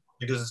really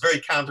because it's very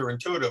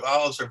counterintuitive.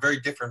 Olives are very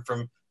different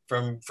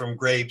from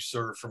grapes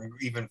or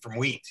even from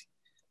wheat.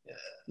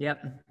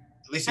 Yep.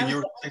 Lisa,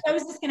 I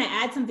was just going to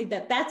add something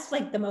that's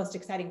like the most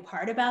exciting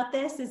part about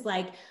this is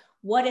like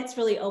what it's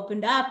really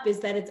opened up is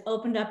that it's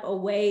opened up a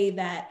way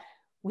that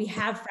we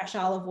have fresh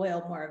olive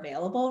oil more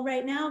available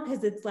right now.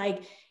 Cause it's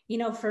like, you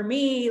know, for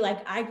me,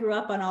 like I grew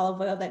up on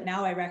olive oil that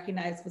now I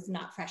recognize was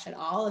not fresh at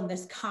all. And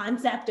this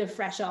concept of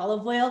fresh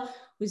olive oil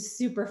was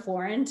super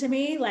foreign to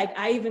me. Like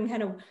I even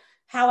kind of,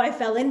 how I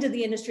fell into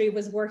the industry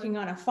was working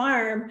on a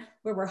farm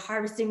where we're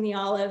harvesting the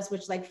olives,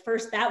 which like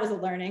first that was a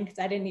learning because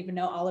I didn't even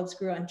know olives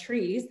grew on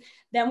trees.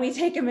 Then we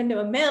take them into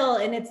a mill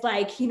and it's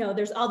like, you know,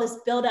 there's all this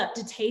buildup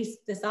to taste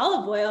this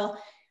olive oil.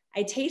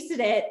 I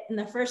tasted it in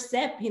the first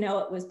sip, you know,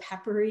 it was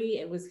peppery,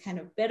 it was kind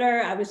of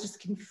bitter. I was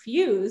just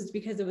confused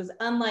because it was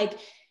unlike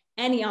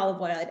any olive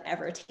oil I'd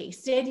ever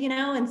tasted, you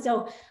know? And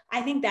so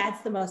I think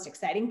that's the most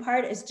exciting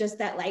part is just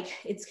that like,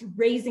 it's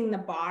raising the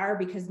bar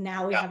because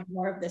now we have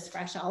more of this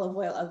fresh olive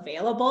oil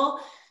available.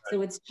 Right.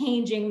 So it's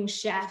changing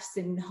chefs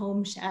and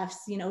home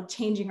chefs, you know,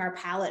 changing our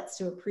palates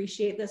to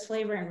appreciate this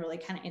flavor and really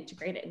kind of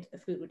integrate it into the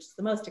food, which is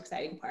the most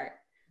exciting part.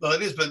 Well,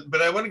 it is,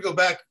 but I want to go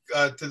back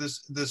to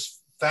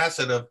this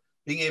facet of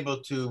being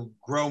able to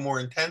grow more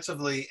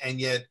intensively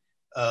and yet,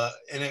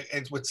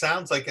 and what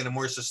sounds like in a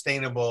more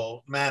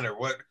sustainable manner.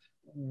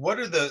 What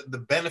are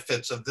the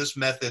benefits of this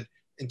method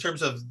in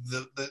terms of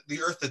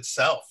the earth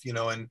itself, you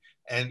know, and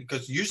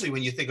because usually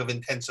when you think of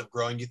intensive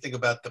growing, you think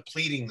about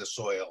depleting the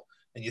soil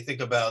and you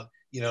think about,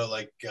 you know,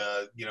 like,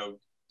 you know,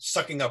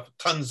 sucking up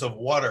tons of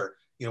water,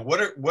 you know,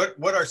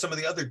 what are some of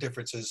the other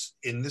differences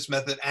in this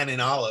method and in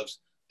olives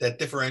that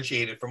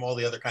differentiate it from all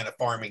the other kind of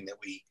farming that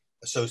we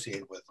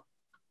associate with?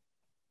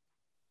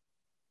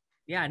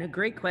 Yeah, and a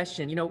great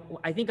question. You know,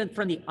 I think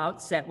from the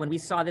outset, when we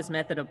saw this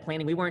method of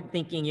planting, we weren't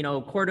thinking, you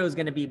know, Corto is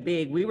going to be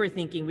big. We were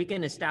thinking we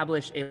can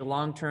establish a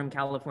long-term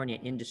California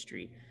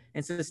industry.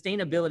 And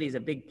sustainability is a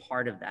big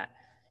part of that.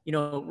 You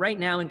know, right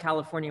now in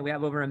California, we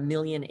have over 1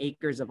 million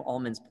acres of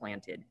almonds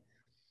planted.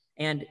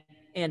 And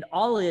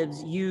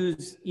olives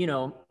use, you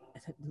know,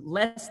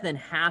 less than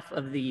half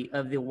of the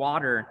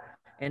water.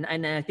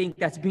 And I think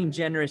that's being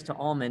generous to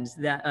almonds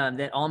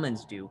that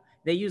almonds do.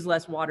 They use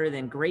less water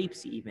than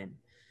grapes even.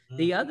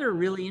 The other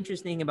really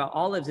interesting thing about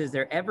olives is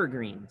they're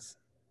evergreens,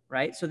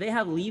 right? So they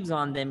have leaves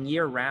on them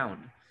year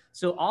round.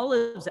 So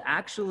olives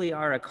actually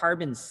are a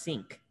carbon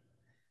sink.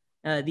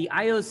 The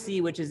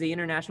IOC, which is the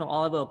International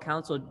Olive Oil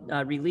Council,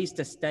 released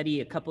a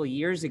study a couple of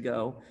years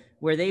ago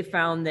where they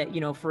found that, you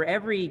know, for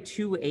every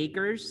 2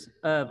 acres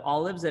of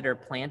olives that are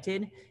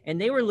planted, and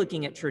they were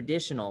looking at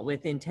traditional,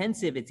 with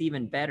intensive, it's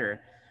even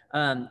better.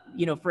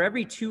 You know, for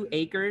every 2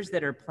 acres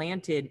that are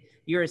planted,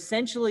 you're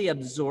essentially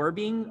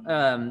absorbing,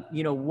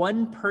 you know,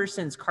 1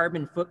 person's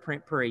carbon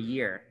footprint per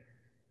year.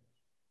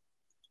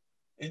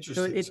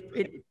 Interesting.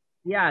 So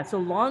yeah, so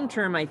long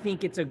term, I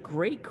think it's a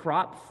great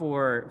crop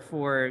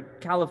for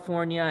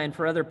California and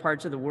for other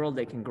parts of the world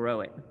that can grow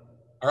it.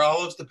 Are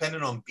olives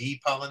dependent on bee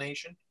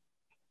pollination?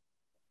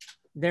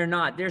 They're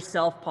not, they're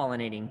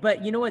self-pollinating.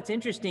 But you know what's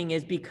interesting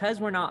is because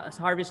we're not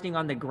harvesting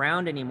on the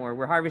ground anymore,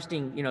 we're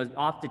harvesting, you know,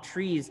 off the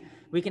trees,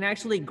 we can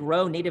actually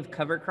grow native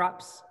cover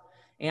crops.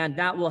 And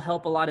that will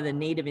help a lot of the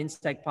native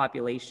insect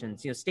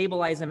populations, you know,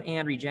 stabilize them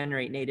and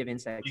regenerate native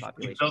insect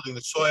populations. You're building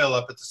the soil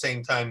up at the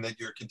same time that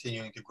you're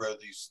continuing to grow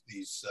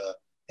these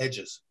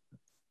hedges.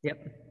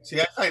 Yep. See,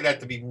 I find that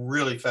to be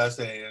really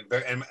fascinating,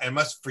 and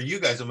for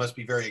you guys, it must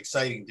be very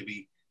exciting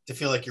to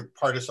feel like you're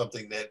part of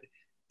something that,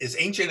 as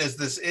ancient as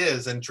this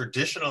is and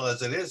traditional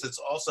as it is, it's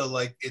also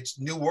like it's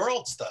new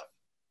world stuff.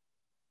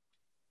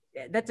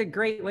 That's a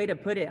great way to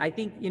put it. I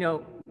think, you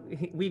know,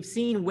 we've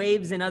seen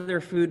waves in other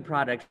food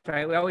products,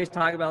 right? We always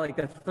talk about like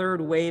the third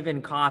wave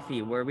in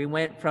coffee, where we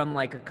went from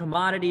like a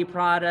commodity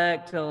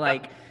product to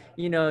like,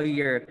 you know,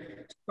 your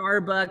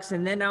Starbucks.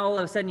 And then now all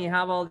of a sudden you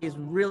have all these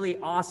really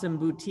awesome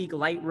boutique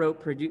light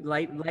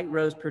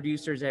roast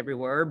producers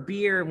everywhere, or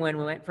beer when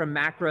we went from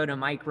macro to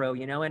micro,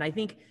 you know? And I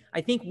think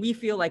we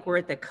feel like we're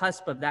at the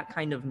cusp of that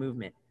kind of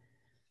movement.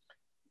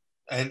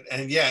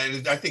 And yeah,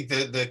 I think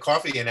the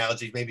coffee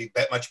analogy may be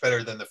much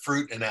better than the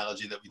fruit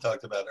analogy that we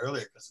talked about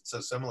earlier because it's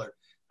so similar.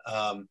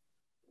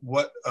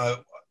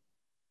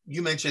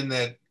 You mentioned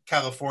that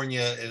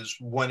California is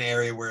one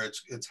area where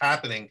it's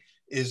happening.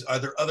 Are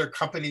there other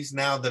companies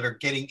now that are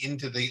getting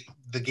into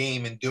the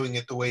game and doing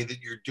it the way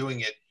that you're doing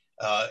it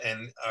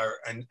and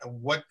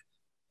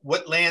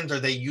what land are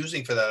they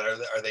using for that?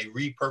 Are they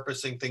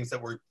repurposing things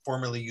that were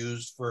formerly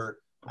used for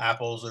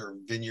apples or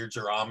vineyards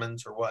or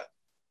almonds or what?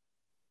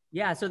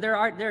 Yeah, so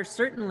there's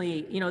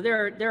certainly,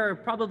 there are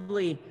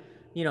probably,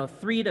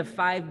 3 to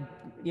 5,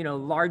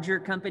 larger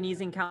companies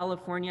in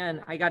California.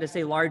 And I got to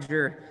say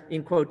larger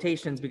in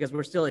quotations because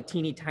we're still a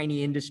teeny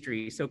tiny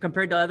industry. So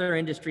compared to other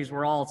industries,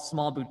 we're all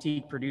small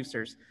boutique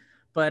producers.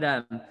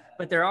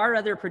 But there are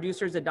other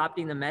producers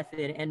adopting the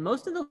method, and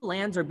most of the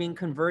lands are being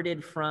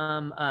converted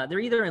from, they're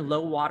either in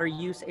low water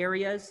use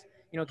areas.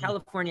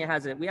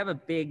 California we have a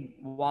big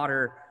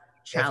water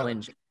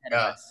challenge ahead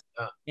of us.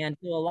 And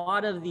so a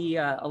lot of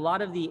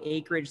the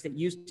acreage that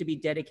used to be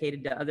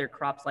dedicated to other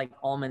crops like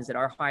almonds that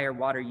are higher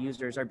water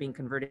users are being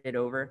converted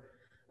over.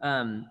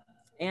 And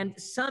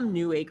some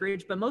new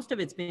acreage, but most of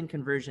it's been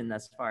conversion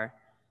thus far.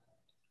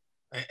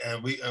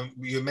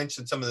 You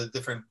mentioned some of the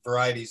different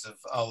varieties of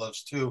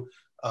olives too.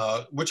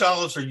 Which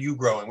olives are you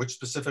growing? Which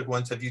specific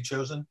ones have you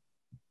chosen?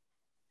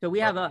 So we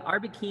have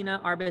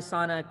Arbequina,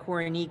 Arbesana,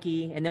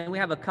 Koroniki, and then we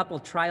have a couple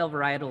trial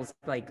varietals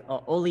like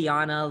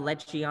Oleana,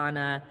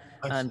 Lechiana,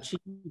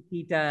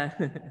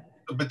 Chiquitita.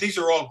 But these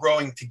are all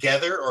growing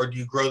together, or do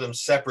you grow them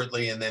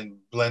separately and then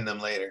blend them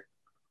later?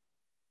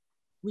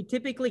 We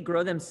typically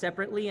grow them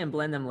separately and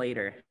blend them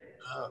later.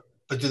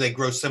 But do they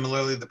grow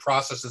similarly? The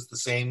process is the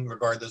same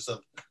regardless of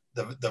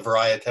the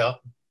varietal?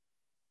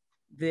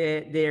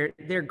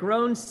 They're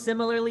grown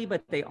similarly,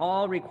 but they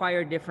all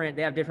require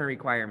they have different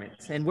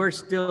requirements. And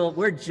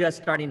we're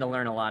just starting to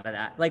learn a lot of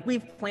that. Like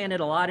we've planted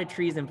a lot of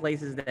trees in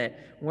places that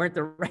weren't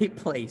the right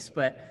place,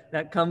 but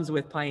that comes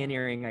with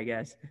pioneering, I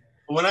guess.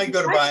 When I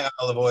go to buy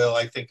olive oil,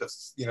 I think of,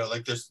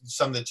 like there's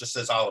some that just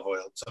says olive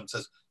oil. Some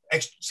says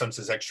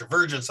extra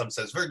virgin, some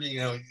says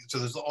virgin, so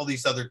there's all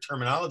these other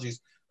terminologies.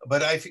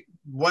 But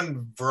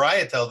one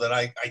varietal that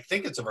I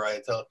think it's a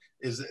varietal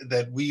is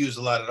that we use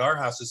a lot at our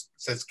house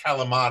says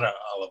Kalamata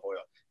olive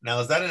oil. Now,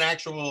 is that an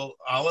actual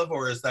olive,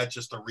 or is that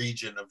just a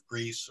region of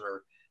Greece,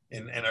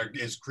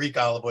 is Greek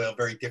olive oil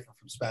very different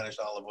from Spanish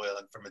olive oil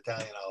and from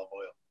Italian olive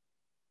oil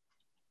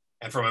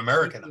and from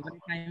American olive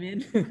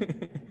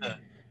oil?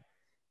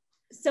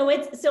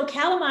 So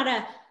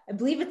Kalamata, I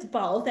believe it's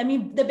both. I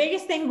mean, the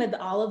biggest thing with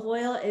olive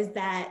oil is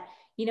that,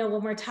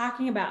 when we're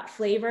talking about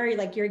flavor,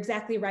 like you're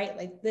exactly right.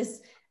 Like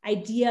this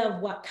idea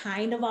of what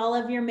kind of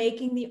olive you're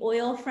making the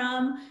oil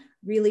from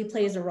really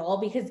plays a role,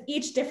 because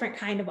each different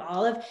kind of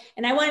olive,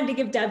 and I wanted to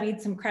give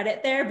David some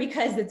credit there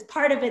because it's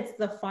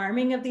the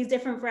farming of these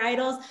different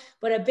varietals,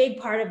 but a big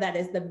part of that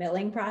is the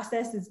milling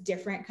process is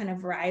different kind of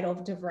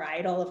varietal to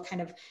varietal of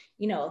kind of,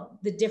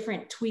 the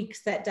different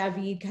tweaks that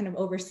David kind of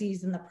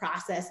oversees in the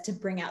process to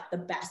bring out the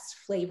best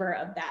flavor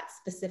of that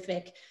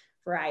specific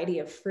variety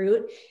of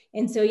fruit.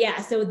 And so,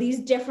 so these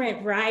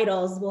different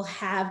varietals will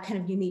have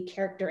kind of unique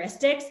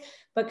characteristics,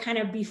 but kind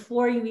of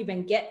before you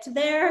even get to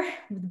there,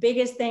 the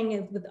biggest thing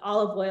is with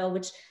olive oil,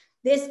 which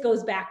this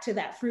goes back to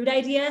that fruit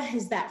idea,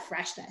 is that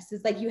freshness.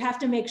 It's like you have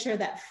to make sure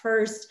that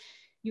first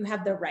you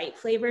have the right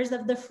flavors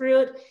of the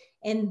fruit,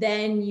 and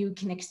then you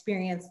can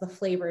experience the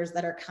flavors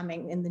that are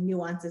coming and the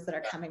nuances that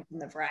are coming from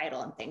the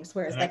varietal and things.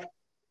 Whereas like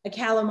a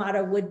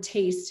Kalamata would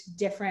taste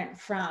different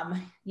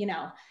from,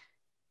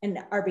 an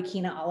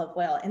Arbequina olive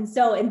oil. And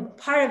so, and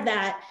part of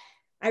that,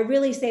 I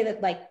really say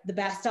that like the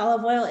best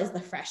olive oil is the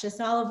freshest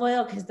olive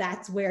oil, because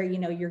that's where,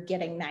 you're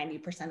getting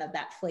 90% of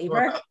that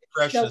flavor.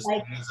 So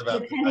like,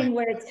 depending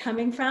where it's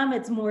coming from,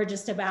 it's more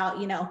just about,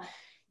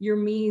 your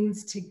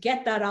means to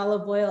get that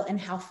olive oil and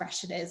how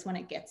fresh it is when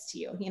it gets to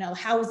you.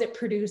 How is it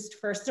produced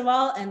first of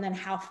all, and then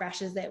how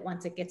fresh is it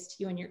once it gets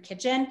to you in your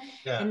kitchen?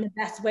 And the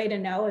best way to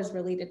know is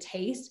really to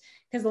taste,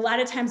 because a lot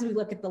of times we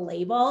look at the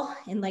label,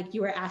 and like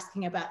you were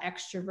asking about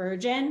extra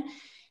virgin.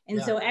 And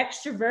so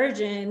extra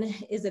virgin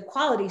is a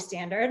quality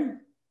standard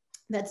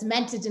that's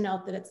meant to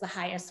denote that it's the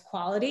highest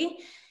quality.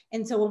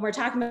 And so when we're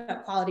talking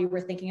about quality, we're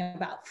thinking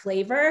about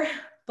flavor,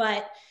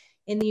 but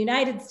in the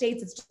United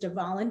States, it's just a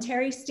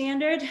voluntary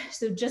standard.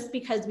 So just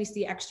because we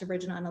see extra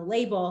virgin on a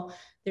label,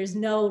 there's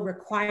no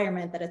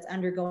requirement that it's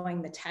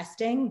undergoing the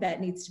testing that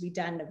needs to be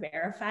done to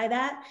verify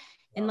that.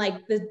 And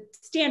like the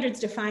standards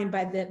defined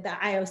by the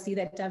IOC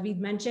that David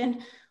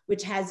mentioned,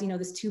 which has,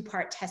 this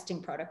 2-part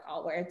testing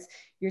protocol where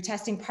you're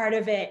testing part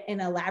of it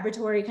in a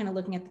laboratory, kind of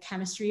looking at the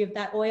chemistry of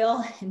that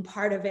oil, and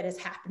part of it is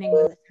happening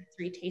with a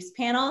sensory taste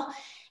panel.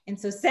 And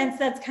so since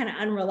that's kind of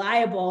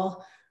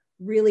unreliable,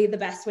 really the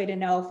best way to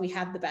know if we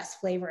have the best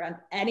flavor on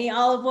any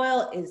olive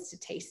oil is to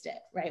taste it,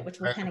 right? Which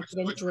we'll kind of get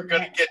into. Which we're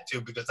going to get to,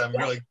 because I'm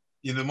really,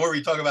 the more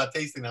we talk about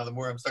tasting now, the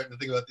more I'm starting to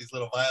think about these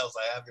little vials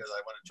I have here that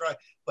I want to try.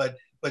 But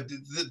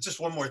just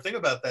one more thing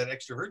about that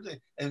extra virgin,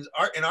 and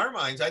in our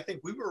minds, I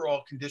think we were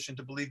all conditioned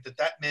to believe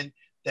that meant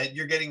that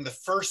you're getting the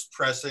first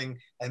pressing,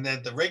 and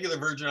then the regular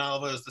virgin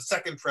olive oil is the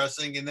second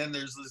pressing, and then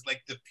there's this,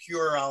 like the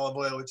pure olive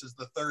oil, which is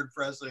the third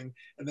pressing,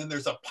 and then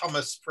there's a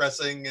pumice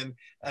pressing, and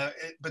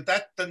but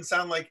that doesn't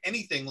sound like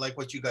anything like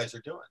what you guys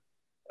are doing.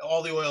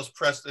 All the oil's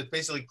pressed, it's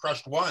basically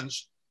crushed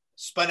once,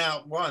 spun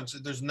out once.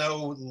 There's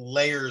no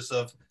layers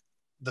of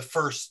the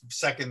first,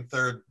 second,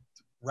 third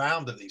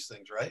round of these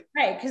things, right?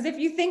 Right, because if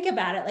you think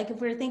about it, like if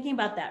we're thinking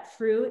about that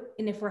fruit,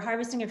 and if we're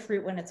harvesting a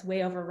fruit when it's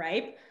way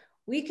overripe,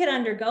 we could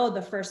undergo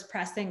the first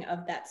pressing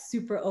of that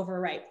super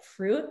overripe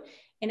fruit.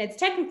 And it's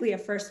technically a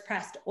first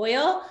pressed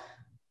oil,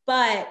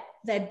 but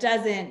that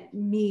doesn't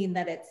mean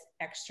that it's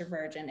extra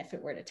virgin if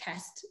it were to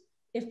test,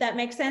 if that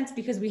makes sense,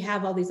 because we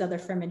have all these other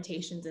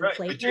fermentations and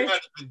flavors. But you're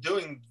not even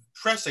doing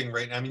pressing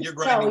right now. I mean, you're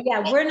grinding. So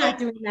yeah, we're not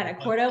doing that at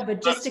Corto,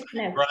 but just to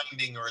kind of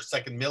grinding or a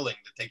second milling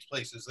that takes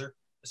place. Is there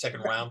a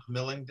second round of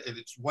milling?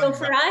 It's one. So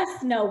for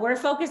us, no, we're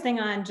focusing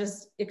on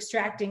just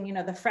extracting, you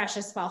know, the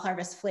freshest fall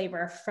harvest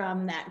flavor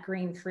from that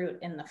green fruit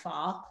in the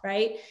fall,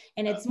 right?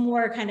 And it's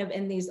more kind of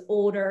in these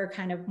older,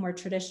 kind of more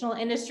traditional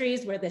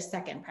industries where the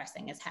second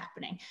pressing is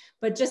happening.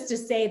 But just to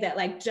say that,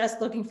 like, just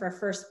looking for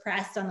first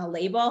pressed on a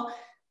label,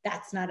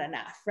 that's not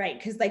enough, right?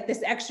 Because like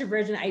this extra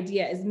virgin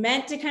idea is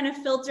meant to kind of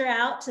filter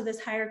out to this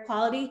higher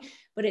quality,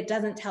 but it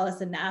doesn't tell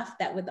us enough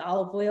that with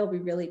olive oil, we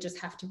really just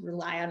have to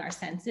rely on our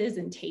senses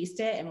and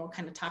taste it. And we'll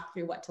kind of talk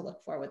through what to look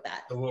for with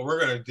that. So what we're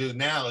going to do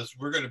now is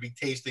we're going to be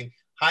tasting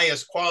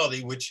highest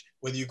quality, which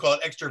whether you call it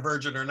extra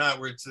virgin or not,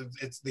 where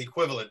it's the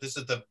equivalent. This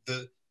is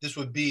this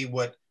would be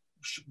what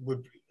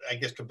would, I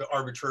guess, could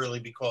arbitrarily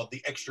be called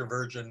the extra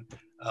virgin,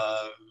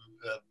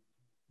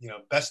 you know,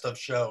 best of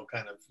show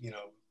kind of, you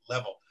know,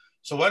 level.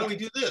 So why don't we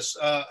do this?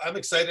 I'm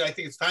excited. I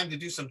think it's time to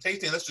do some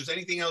tasting. Unless there's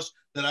anything else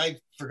that I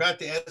forgot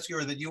to ask you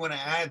or that you want to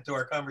add to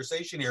our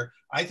conversation here,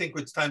 I think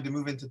it's time to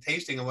move into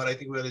tasting. And what I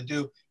think we ought to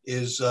do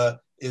is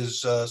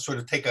sort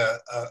of take a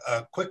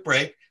quick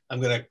break.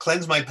 I'm going to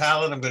cleanse my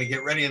palate. I'm going to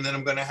get ready. And then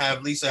I'm going to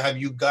have Lisa have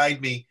you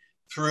guide me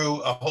through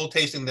a whole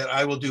tasting that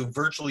I will do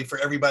virtually for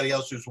everybody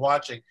else who's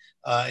watching.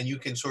 And you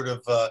can sort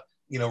of,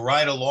 you know,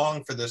 ride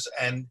along for this.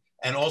 And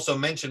also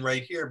mention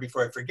right here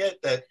before I forget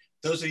that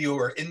those of you who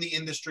are in the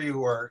industry,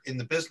 who are in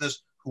the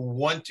business, who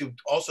want to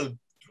also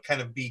kind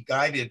of be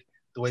guided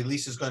the way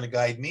Lisa's going to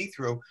guide me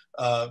through,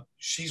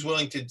 she's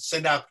willing to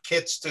send out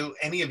kits to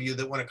any of you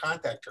that want to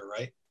contact her,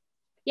 right?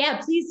 Yeah,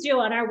 please do.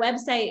 On our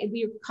website,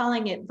 we're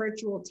calling it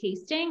virtual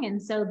tasting.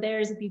 And so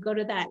there's, if you go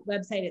to that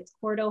website, it's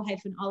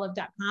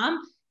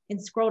corto-olive.com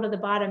and scroll to the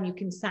bottom, you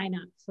can sign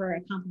up for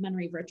a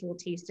complimentary virtual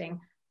tasting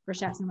for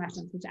chefs and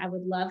restaurants, which I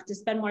would love to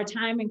spend more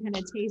time and kind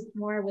of taste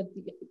more with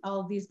all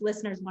of these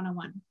listeners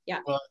one-on-one. Yeah.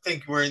 Well, I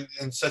think we're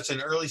in such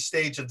an early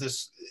stage of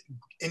this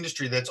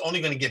industry that's only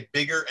going to get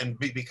bigger and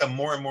become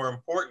more and more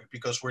important,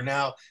 because we're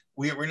now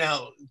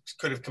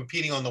kind of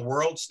competing on the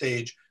world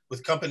stage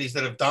with companies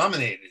that have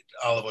dominated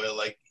olive oil,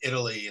 like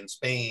Italy and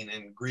Spain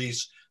and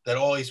Greece, that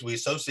always we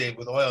associate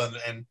with oil,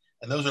 and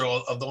those are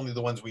all only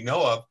the ones we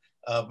know of.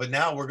 But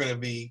now we're going to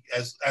be,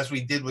 as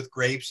we did with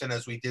grapes and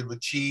as we did with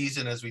cheese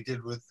and as we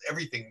did with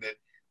everything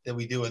that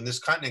we do in this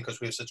continent, because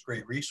we have such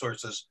great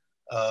resources,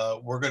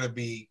 we're going to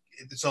be,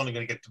 it's only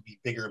going to get to be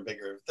bigger and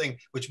bigger thing,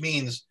 which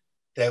means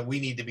that we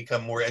need to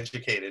become more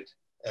educated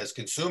as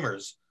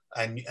consumers,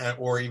 and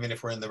or even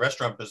if we're in the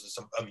restaurant business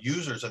of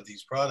users of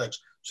these products,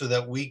 so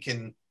that we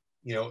can,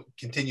 you know,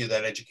 continue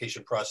that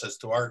education process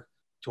to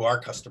our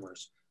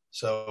customers.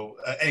 So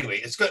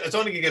anyway, it's good. It's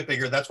only gonna get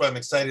bigger. That's why I'm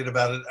excited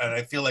about it, and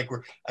I feel like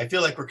we're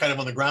kind of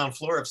on the ground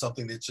floor of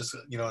something that's just,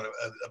 you know,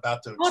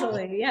 about to explode.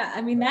 Totally. Yeah.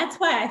 I mean, that's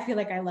why I feel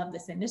like I love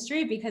this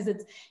industry, because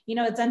it's, you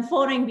know, it's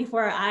unfolding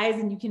before our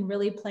eyes, and you can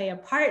really play a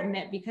part in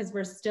it because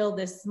we're still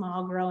this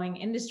small growing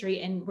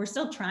industry and we're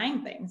still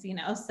trying things, you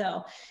know.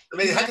 So I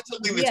mean, how can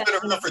something that's been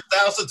around for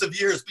thousands of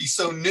years be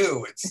so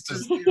new? It's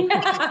just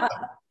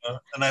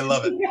and I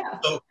love it. Yeah.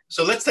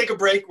 So let's take a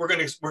break. We're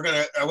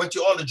gonna. I want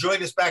you all to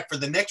join us back for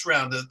the next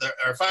round.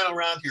 Our final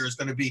round here is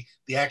going to be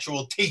the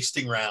actual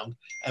tasting round,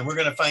 and we're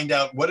going to find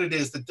out what it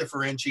is that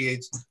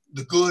differentiates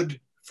the good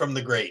from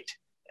the great,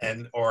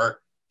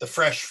 or the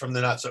fresh from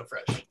the not so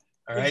fresh.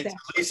 All right,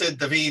 exactly. So Lisa,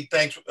 David,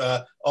 thanks.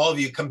 All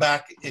of you, come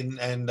back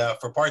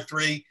for part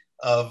 3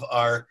 of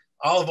our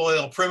olive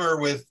oil primer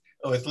with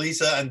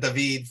Lisa and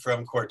David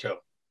from Corto.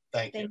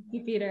 Thank you. Thank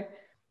you, Peter.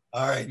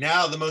 All right,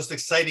 now the most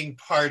exciting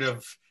part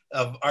of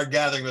our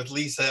gathering with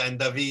Lisa and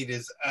David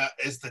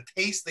is to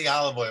taste the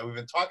olive oil. We've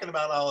been talking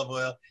about olive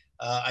oil.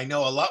 I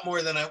know a lot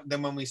more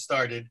than when we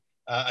started.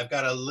 I've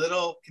got a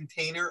little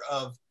container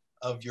of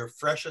your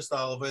freshest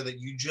olive oil that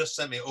you just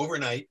sent me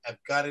overnight. I've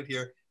got it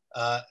here.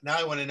 Now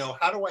I want to know,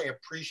 how do I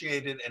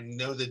appreciate it and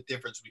know the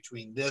difference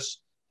between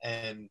this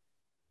and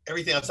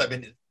everything else I've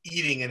been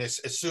eating and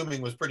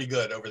assuming was pretty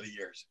good over the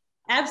years?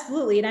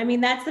 Absolutely. And I mean,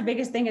 that's the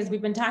biggest thing, is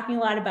we've been talking a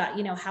lot about,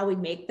 you know, how we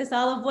make this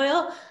olive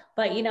oil,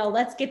 but, you know,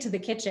 let's get to the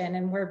kitchen,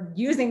 and we're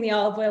using the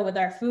olive oil with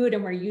our food,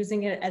 and we're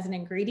using it as an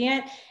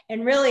ingredient.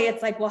 And really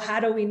it's like, well, how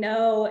do we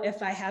know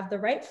if I have the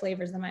right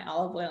flavors in my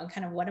olive oil, and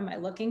kind of what am I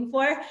looking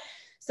for?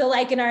 So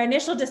like in our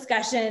initial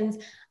discussions,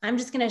 I'm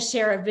just going to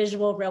share a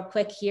visual real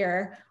quick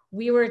here.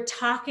 We were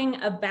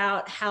talking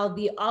about how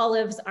the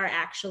olives are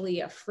actually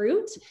a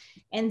fruit.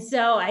 And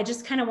so I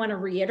just kind of want to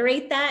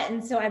reiterate that.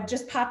 And so I've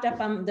just popped up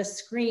on the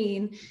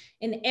screen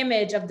an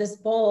image of this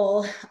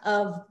bowl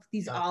of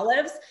these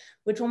olives,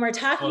 which when we're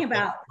talking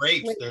about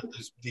grapes,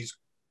 there's these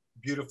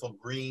beautiful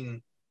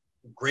green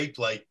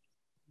grape-like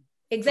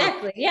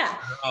Exactly. Yeah.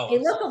 They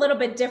olives. look a little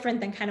bit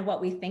different than kind of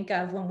what we think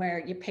of when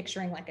you're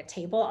picturing like a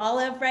table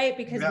olive, right?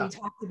 Because Yeah. we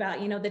talked about,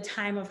 the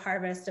time of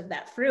harvest of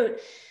that fruit.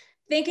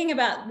 Thinking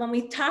about when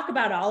we talk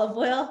about olive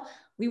oil,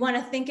 we want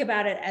to think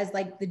about it as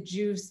like the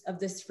juice of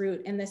this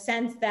fruit, in the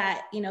sense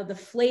that, the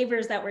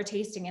flavors that we're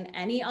tasting in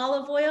any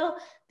olive oil,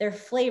 they're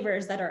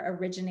flavors that are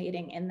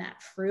originating in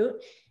that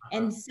fruit.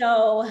 And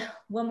so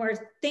when we're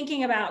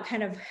thinking about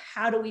kind of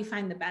how do we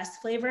find the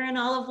best flavor in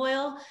olive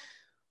oil,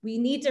 we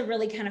need to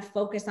really kind of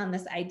focus on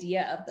this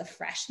idea of the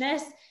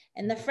freshness.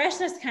 And the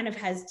freshness kind of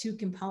has two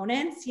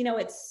components.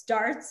 It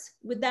starts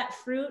with that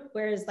fruit,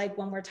 whereas like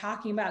when we're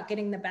talking about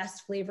getting the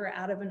best flavor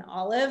out of an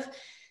olive,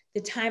 the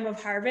time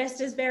of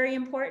harvest is very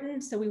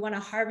important. So we want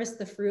to harvest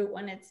the fruit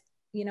when it's,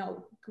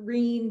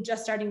 green,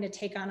 just starting to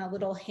take on a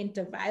little hint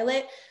of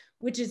violet,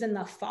 which is in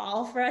the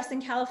fall for us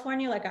in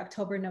California, like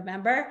October,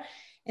 November.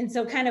 And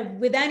so kind of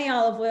with any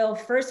olive oil,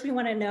 first we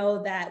want to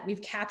know that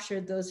we've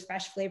captured those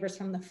fresh flavors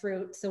from the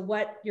fruit. So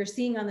what you're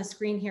seeing on the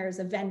screen here is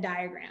a Venn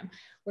diagram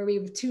where we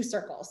have two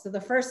circles. So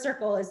the first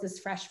circle is this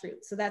fresh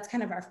fruit. So that's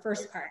kind of our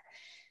first part.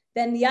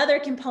 Then the other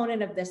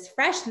component of this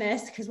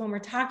freshness, because when we're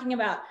talking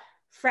about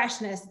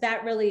freshness,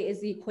 that really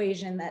is the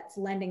equation that's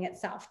lending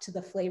itself to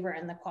the flavor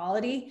and the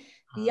quality.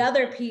 The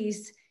other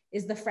piece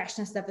is the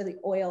freshness of the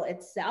oil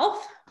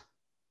itself,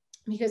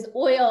 because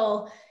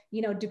oil,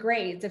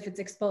 degrades if it's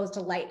exposed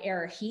to light,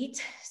 air, or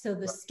heat. So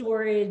the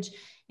storage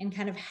and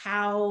kind of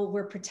how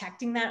we're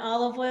protecting that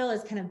olive oil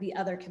is kind of the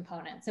other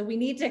component. So we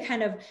need to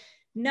kind of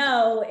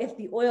know if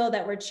the oil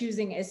that we're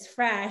choosing is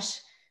fresh,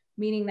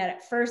 meaning that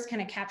it first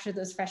kind of captured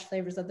those fresh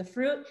flavors of the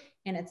fruit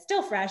and it's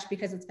still fresh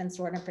because it's been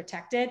stored and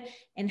protected.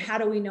 And how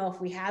do we know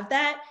if we have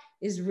that?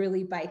 Is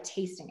really by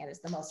tasting it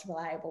is the most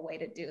reliable way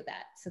to do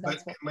that. So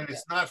that's but when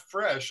it's not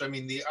fresh, I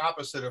mean, the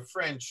opposite of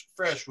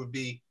fresh would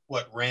be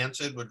what,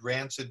 rancid? Would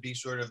rancid be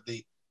sort of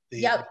the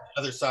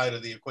other side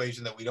of the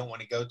equation that we don't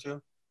want to go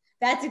to?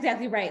 That's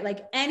exactly right.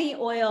 Like any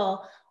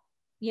oil,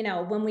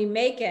 when we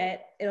make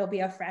it, it'll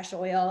be a fresh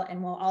oil,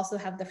 and we'll also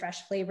have the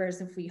fresh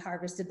flavors if we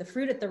harvested the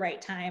fruit at the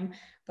right time.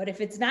 But if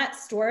it's not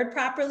stored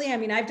properly, I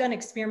mean, I've done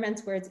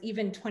experiments where it's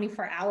even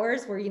 24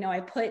 hours where,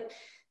 I put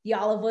the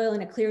olive oil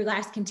in a clear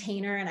glass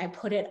container and I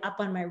put it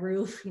up on my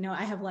roof.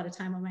 I have a lot of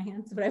time on my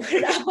hands, but I put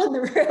it up on the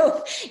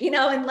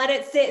roof, and let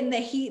it sit in the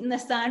heat and the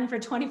sun for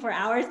 24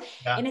 hours.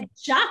 Yeah. And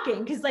it's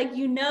shocking because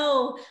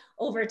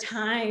over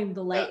time,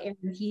 the light, air,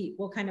 and heat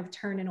will kind of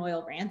turn an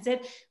oil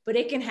rancid, but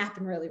it can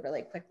happen really,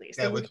 really quickly.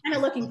 So we're kind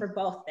of looking for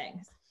both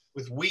things.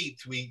 With wheat,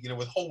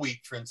 with whole wheat,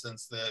 for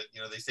instance,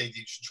 they say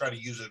you should try to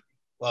use it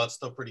while it's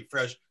still pretty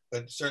fresh,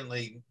 but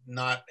certainly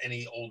not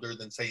any older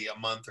than say a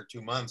month or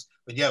 2 months.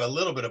 But you have a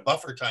little bit of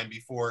buffer time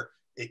before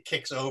it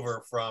kicks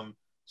over from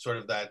sort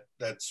of that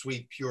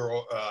sweet, pure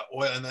oil.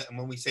 And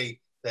when we say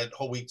that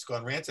whole wheat's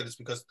gone rancid, it's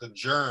because the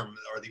germ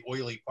or the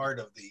oily part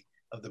of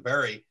the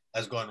berry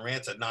has gone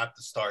rancid, not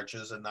the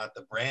starches and not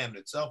the bran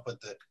itself, but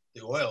the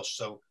oil.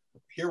 So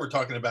here we're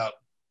talking about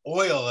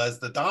oil as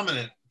the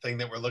dominant thing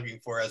that we're looking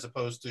for, as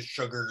opposed to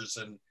sugars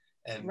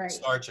and right.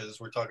 starches.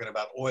 We're talking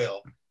about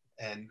oil.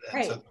 And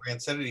right. So the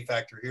rancidity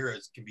factor here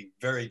can be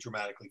very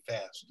dramatically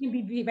fast. It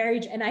can be very,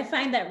 and I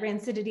find that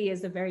rancidity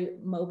is a very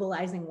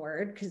mobilizing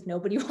word because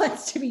nobody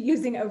wants to be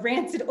using a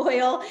rancid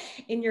oil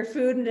in your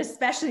food, and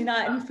especially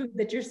not in food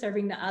that you're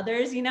serving to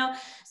others,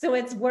 So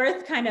it's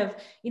worth kind of,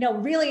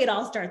 really it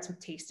all starts with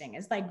tasting.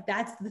 It's like,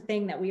 that's the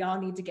thing that we all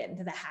need to get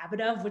into the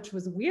habit of, which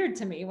was weird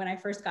to me when I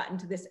first got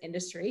into this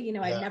industry.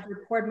 I'd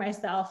never poured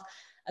myself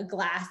a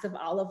glass of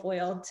olive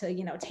oil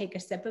to, take a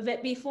sip of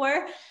it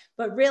before,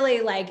 but really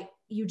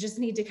you just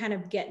need to kind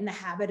of get in the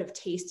habit of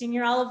tasting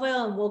your olive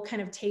oil, and we'll kind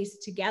of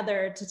taste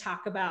together to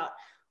talk about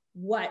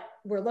what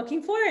we're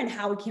looking for and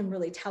how we can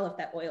really tell if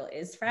that oil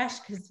is fresh,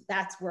 because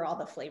that's where all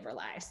the flavor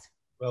lies.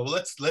 Well,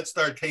 let's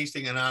start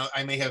tasting, and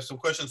I may have some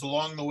questions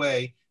along the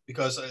way,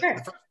 because sure.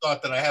 The first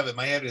thought that I have in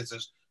my head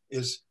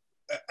is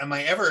am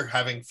I ever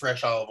having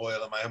fresh olive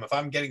oil in my home? If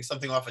I'm getting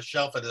something off a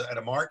shelf at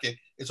a market,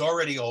 it's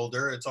already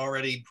older. It's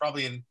already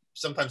probably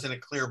sometimes in a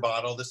clear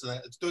bottle, this and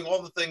that. It's doing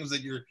all the things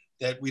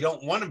that we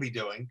don't want to be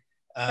doing.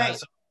 Right.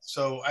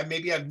 So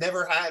maybe I've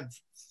never had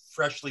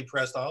freshly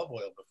pressed olive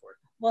oil before.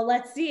 Well,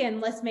 let's see,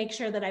 and let's make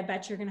sure that I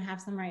bet you're going to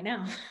have some right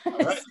now.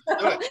 Right.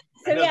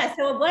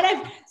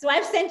 So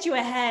I've sent you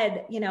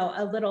ahead,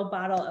 a little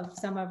bottle of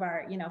some of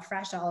our,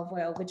 fresh olive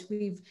oil, which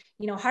we've,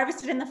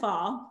 harvested in the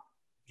fall.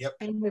 Yep.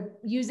 And we're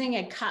using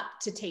a cup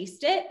to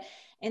taste it.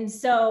 And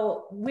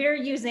so we're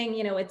using,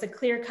 it's a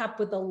clear cup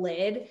with a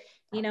lid.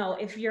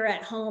 If you're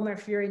at home or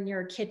if you're in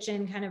your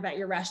kitchen, kind of at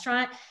your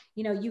restaurant,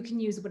 you can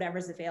use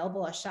whatever's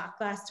available. A shot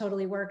glass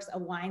totally works. A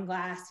wine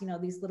glass,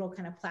 these little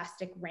kind of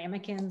plastic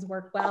ramekins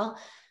work well.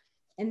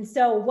 And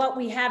so what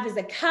we have is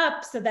a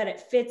cup so that it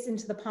fits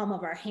into the palm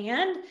of our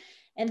hand.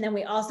 And then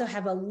we also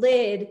have a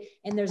lid,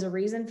 and there's a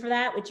reason for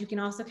that, which you can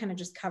also kind of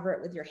just cover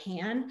it with your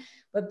hand.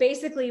 But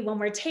basically when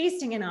we're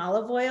tasting an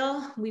olive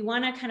oil, we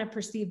want to kind of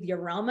perceive the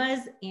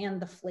aromas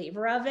and the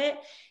flavor of it.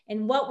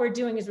 And what we're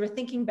doing is we're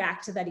thinking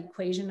back to that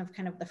equation of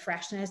kind of the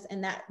freshness,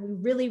 and that we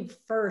really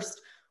first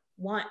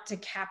want to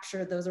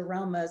capture those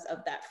aromas of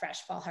that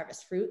fresh fall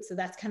harvest fruit. So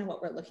that's kind of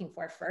what we're looking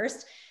for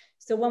first.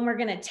 So when we're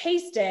going to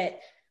taste it,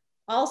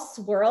 I'll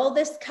swirl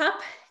this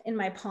cup in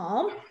my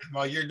palm.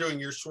 While you're doing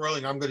your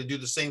swirling, I'm going to do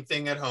the same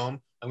thing at home.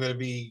 I'm going to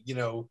be,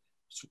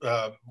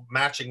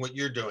 matching what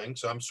you're doing.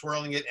 So I'm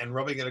swirling it and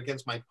rubbing it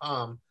against my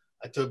palm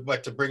to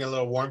bring a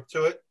little warmth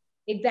to it.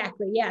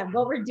 Exactly. Yeah.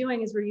 What we're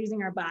doing is we're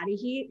using our body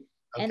heat,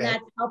 and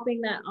that's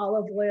helping that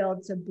olive oil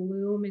to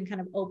bloom and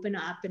kind of open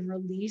up and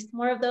release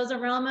more of those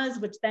aromas,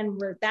 which then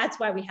that's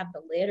why we have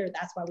the lid, or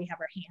that's why we have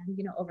our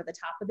hand, over the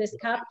top of this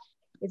cup,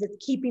 is it's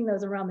keeping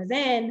those aromas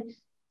in.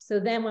 So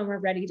then when we're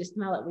ready to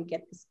smell it, we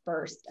get this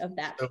burst of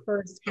that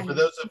first. So for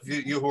those of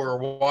you who are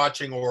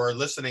watching or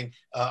listening,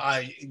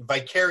 I'm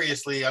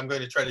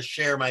going to try to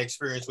share my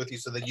experience with you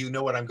so that you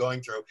know what I'm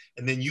going through.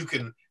 And then you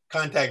can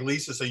contact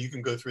Lisa so you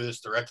can go through this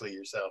directly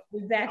yourself.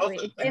 Exactly.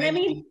 Also, and I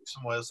mean,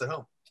 some oils at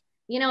home.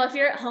 If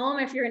you're at home,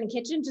 if you're in a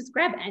kitchen, just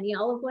grab any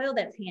olive oil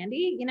that's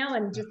handy,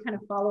 and just kind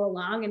of follow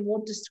along, and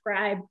we'll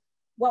describe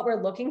what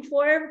we're looking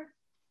for.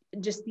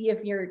 Just see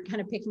if you're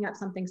kind of picking up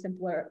something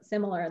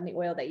similar in the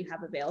oil that you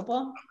have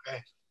available.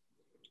 Okay.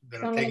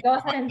 So I'm going to go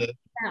ahead and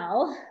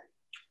smell.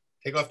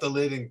 Take off the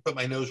lid and put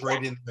my nose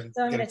right in.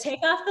 So I'm going to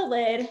take off the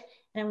lid, and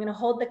I'm going to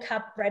hold the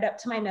cup right up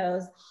to my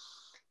nose,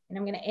 and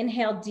I'm going to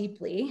inhale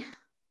deeply.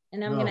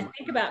 And I'm going to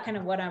think about kind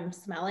of what I'm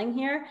smelling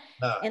here.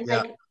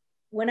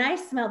 When I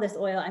smell this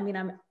oil, I mean,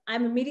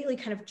 I'm immediately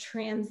kind of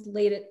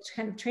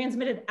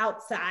transmitted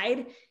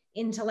outside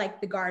into like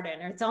the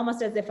garden, or it's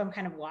almost as if I'm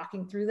kind of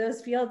walking through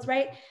those fields,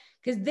 right?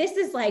 Because this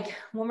is like,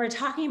 when we're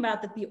talking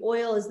about that the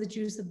oil is the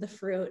juice of the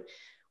fruit,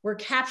 we're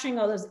capturing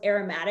all those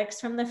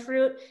aromatics from the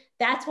fruit.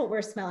 That's what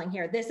we're smelling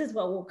here. This is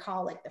what we'll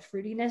call like the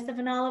fruitiness of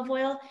an olive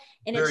oil.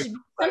 And it should be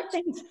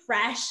something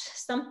fresh,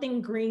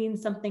 something green,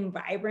 something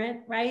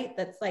vibrant, right?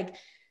 That's like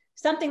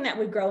something that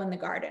would grow in the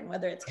garden,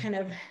 whether it's kind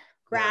of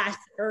grass,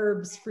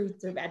 herbs,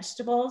 fruits, or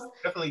vegetables.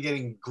 Definitely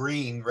getting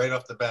green right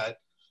off the bat,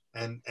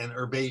 and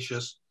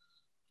herbaceous,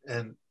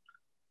 and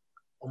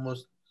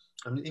almost,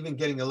 I'm even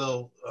getting a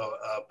little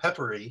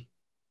peppery.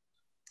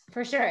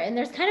 For sure. And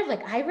there's kind of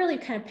like, I really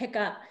kind of pick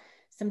up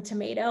some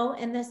tomato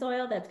in this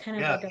oil. That's kind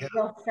of like a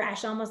real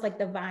fresh, almost like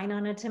the vine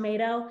on a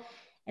tomato.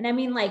 And I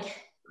mean,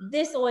 like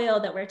this oil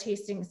that we're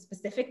tasting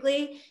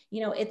specifically,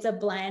 it's a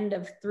blend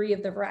of 3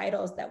 of the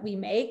varietals that we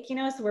make,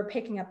 so we're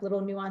picking up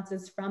little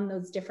nuances from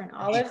those different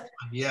olives.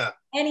 Yeah.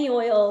 Any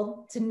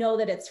oil, to know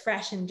that it's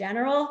fresh in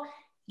general,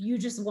 you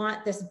just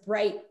want this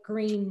bright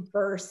green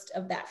burst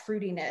of that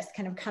fruitiness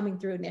kind of coming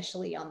through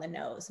initially on the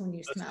nose when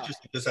you smell it.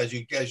 Just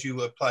as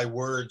you apply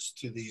words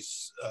to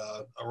these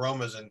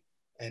aromas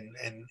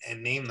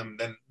and name them,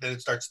 then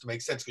it starts to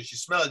make sense, because you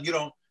smell it. You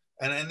don't,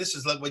 and this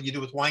is like what you do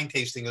with wine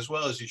tasting as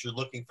well, is you're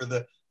looking for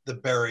the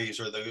berries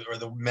or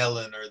the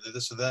melon or the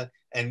this or that,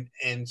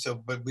 and so,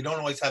 but we don't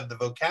always have the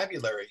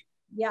vocabulary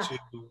to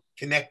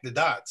connect the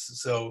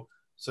dots.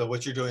 So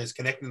what you're doing is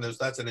connecting those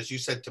dots. And as you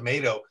said,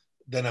 tomato,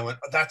 then I went,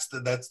 oh, that's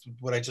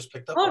what I just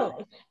picked up.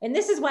 Totally. And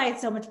this is why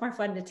it's so much more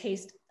fun to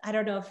taste. I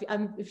don't know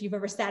if you've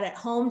ever sat at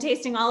home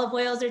tasting olive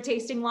oils or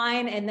tasting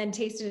wine and then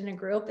tasted in a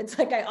group. It's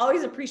like, I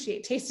always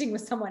appreciate tasting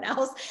with someone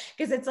else,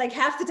 because it's like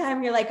half the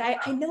time you're like,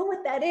 I know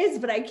what that is,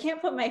 but I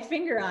can't put my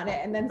finger on it.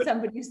 And then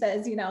somebody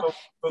says, smell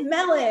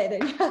it.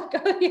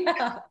 And you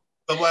go,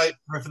 But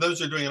for those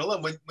who are doing it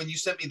alone, when you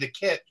sent me the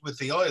kit with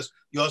the oils,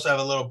 you also have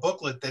a little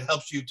booklet that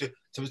helps you to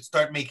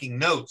start making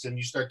notes, and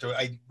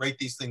I write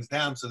these things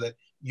down so that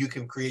you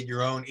can create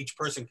your own, each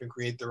person can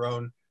create their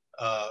own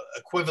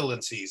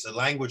equivalencies,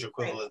 language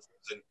equivalencies,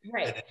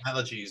 and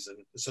analogies and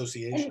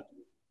associations.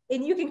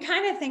 And you can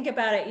kind of think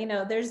about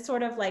it, there's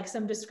sort of like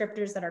some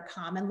descriptors that are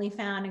commonly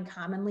found and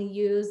commonly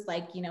used,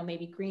 like,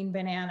 maybe green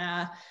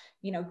banana,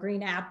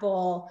 green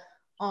apple,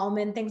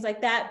 almond, things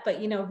like that.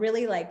 But,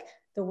 really, like,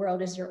 the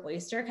world is your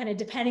oyster, kind of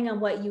depending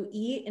on what you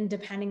eat and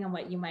depending on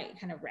what you might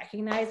kind of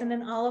recognize in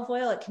an olive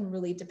oil. It can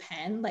really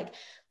depend. Like,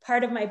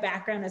 part of my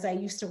background is I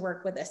used to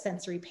work with a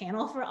sensory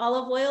panel for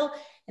olive oil,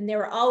 and they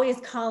were always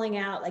calling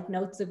out like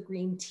notes of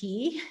green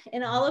tea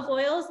in olive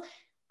oils.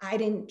 I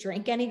didn't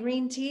drink any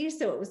green tea,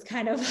 so it was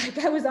kind of like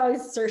I was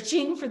always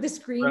searching for this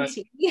green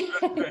tea.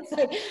 It's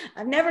like,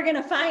 I'm never going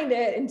to find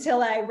it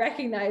until I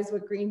recognize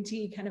what green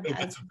tea kind of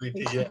has. Green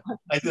tea, yeah.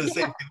 I do the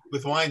same thing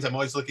with wines. I'm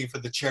always looking for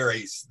the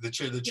cherries, the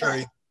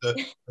cherry,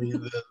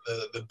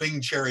 the Bing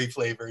cherry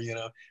flavor,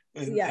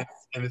 And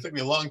it took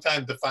me a long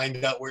time to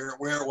find out where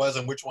it was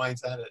and which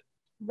wines had it.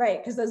 Right,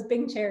 because those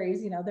Bing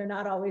cherries, they're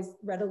not always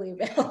readily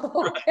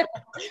available.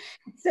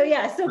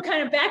 So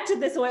kind of back to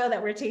this oil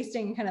that we're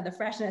tasting, kind of the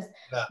freshness.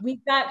 Yeah.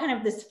 We've got kind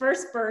of this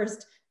first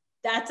burst.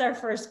 That's our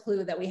first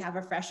clue that we have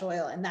a fresh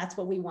oil, and that's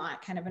what we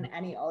want kind of in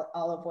any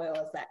olive oil,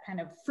 is that kind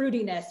of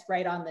fruitiness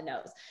right on the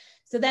nose.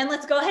 So then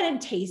let's go ahead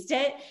and taste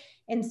it.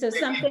 And so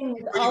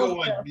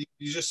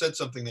you just said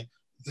something there.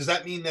 Does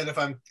that mean that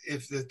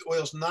if the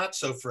oil's not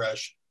so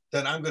fresh,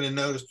 then I'm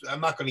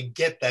not going to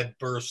get that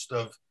burst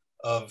of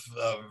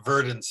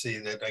verdancy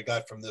that I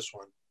got from this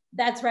one?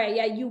 That's right.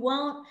 Yeah, you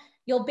won't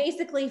you'll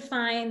basically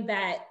find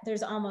that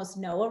there's almost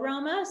no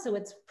aroma. So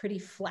it's pretty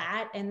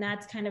flat. And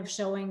that's kind of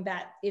showing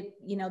that it,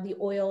 you know, the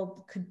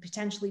oil could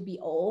potentially be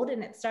old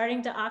and it's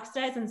starting to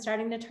oxidize and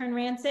starting to turn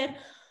rancid.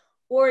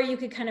 Or you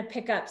could kind of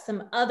pick up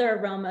some other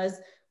aromas,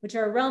 which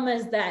are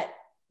aromas that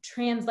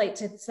translate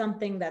to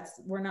something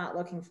that's we're not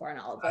looking for in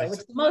olive oil, which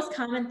is the most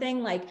common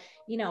thing. Like,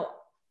 you know,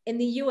 in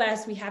the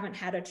US, we haven't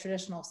had a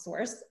traditional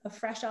source of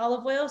fresh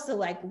olive oil. So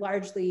like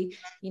largely,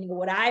 you know,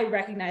 what I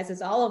recognize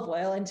as olive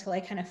oil until I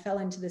kind of fell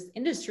into this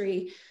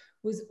industry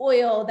was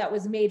oil that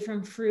was made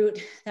from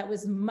fruit that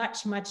was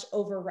much, much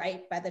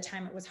overripe by the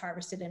time it was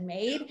harvested and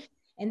made.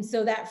 And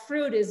so that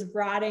fruit is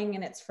rotting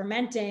and it's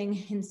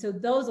fermenting. And so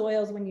those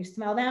oils, when you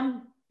smell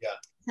them,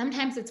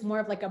 sometimes it's more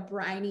of like a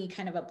briny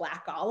kind of a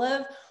black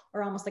olive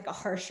or almost like a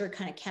harsher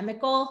kind of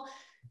chemical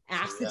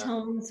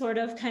acetone sort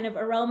of kind of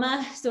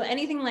aroma. So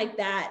anything like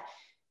that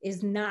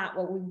is not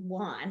what we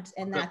want.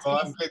 And that's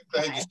well, I'm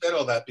glad you said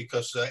all that,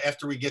 because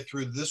after we get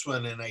through this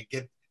one and I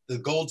get the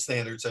gold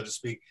standard, so to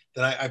speak,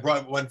 then I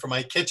brought one from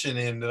my kitchen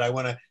in that I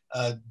want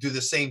to do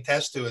the same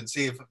test to and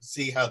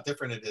see how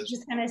different it is.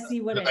 Just kind of see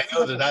what I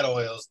know that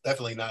oil is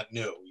definitely not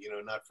new, you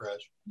know, not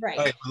fresh. Right.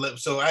 All right.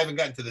 So I haven't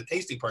gotten to the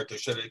tasting part though.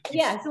 Should it?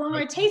 Yeah. So when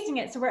we're tasting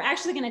it, so we're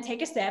actually going to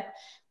take a sip,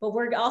 but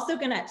we're also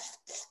going to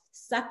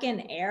suck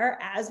in air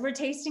as we're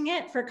tasting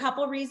it for a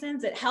couple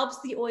reasons. It helps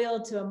the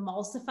oil to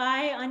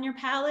emulsify on your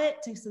palate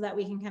so that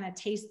we can kind of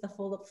taste the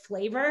full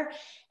flavor.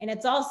 And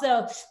it's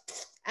also,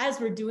 as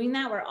we're doing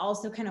that, we're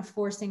also kind of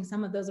forcing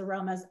some of those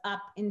aromas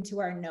up into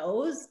our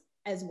nose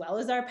as well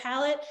as our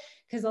palate,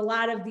 because a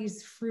lot of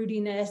these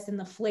fruitiness and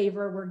the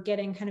flavor, we're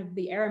getting kind of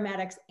the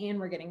aromatics and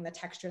we're getting the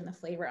texture and the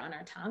flavor on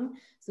our tongue.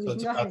 So we can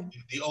go ahead.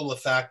 The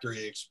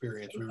olfactory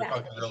experience. Exactly. We were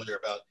talking earlier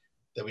about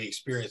that we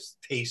experience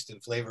taste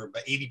and flavor,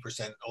 but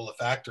 80%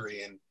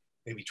 olfactory and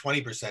maybe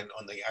 20%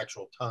 on the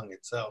actual tongue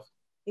itself.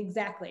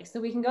 Exactly. So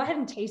we can go ahead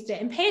and taste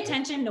it and pay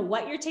attention to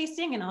what you're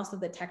tasting and also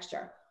the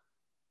texture.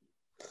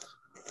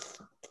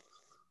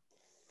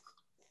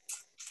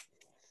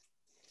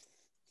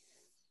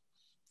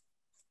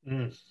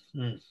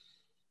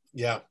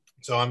 Yeah.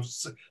 So I'm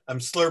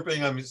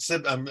slurping,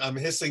 I'm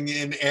hissing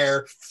in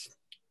air,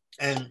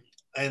 and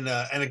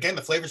again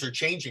the flavors are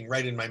changing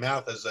right in my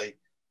mouth as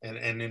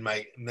and in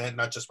my,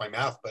 not just my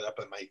mouth, but up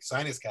in my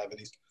sinus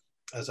cavities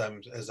as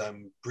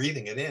I'm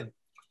breathing it in.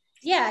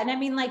 Yeah. And I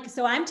mean, like,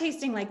 so I'm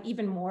tasting like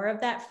even more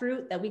of that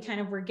fruit that we kind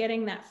of were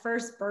getting that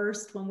first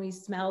burst when we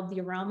smelled the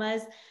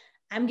aromas.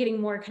 I'm getting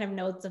more kind of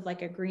notes of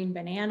like a green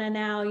banana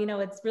now, you know,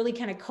 it's really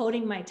kind of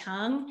coating my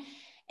tongue.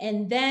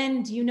 And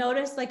then do you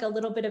notice like a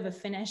little bit of a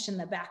finish in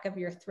the back of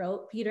your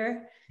throat,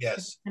 Peter? Yes.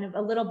 It's kind of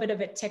a little bit of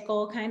a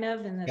tickle kind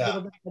of, and a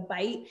little bit of a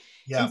bite.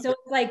 Yeah. And so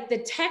it's like the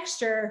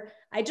texture,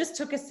 I just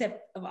took a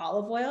sip of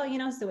olive oil, you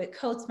know, so it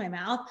coats my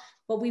mouth,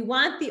 but we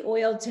want the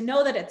oil to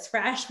know that it's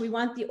fresh. We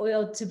want the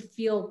oil to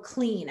feel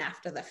clean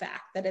after the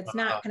fact, that it's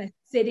not kind of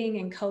sitting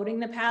and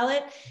coating the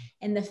palate,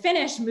 and the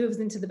finish moves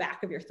into the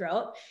back of your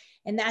throat.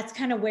 And that's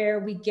kind of where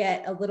we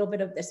get a little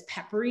bit of this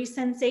peppery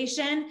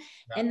sensation.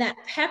 Yeah. And that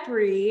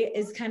peppery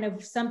is kind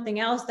of something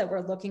else that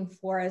we're looking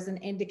for as an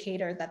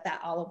indicator that that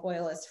olive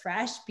oil is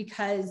fresh,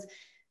 because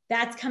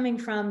that's coming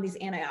from these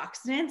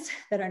antioxidants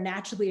that are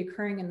naturally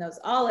occurring in those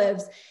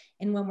olives.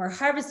 And when we're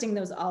harvesting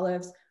those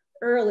olives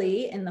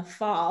early in the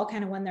fall,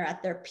 kind of when they're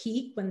at their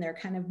peak, when they're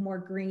kind of more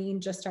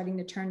green, just starting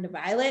to turn to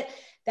violet,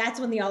 that's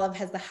when the olive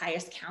has the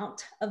highest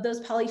count of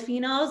those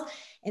polyphenols.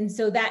 And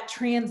so that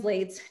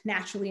translates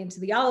naturally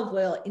into the olive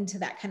oil, into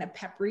that kind of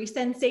peppery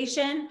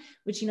sensation,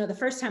 which, you know, the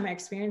first time I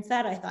experienced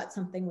that, I thought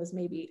something was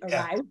maybe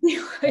awry with the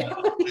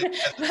oil.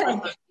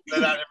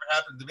 That ever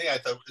happened to me. I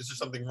thought, is there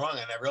something wrong?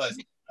 And I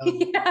realized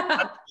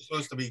it's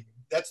supposed to be,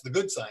 that's the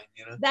good sign,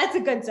 you know? That's a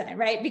good sign,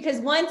 right? Because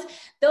once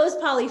those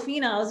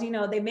polyphenols, you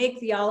know, they make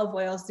the olive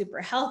oil super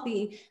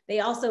healthy, they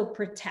also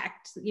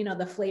protect, you know,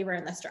 the flavor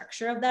and the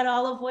structure of that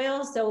olive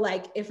oil. So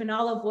like if an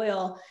olive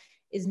oil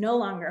is no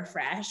longer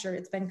fresh, or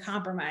it's been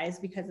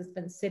compromised because it's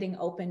been sitting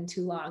open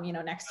too long, you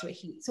know, next to a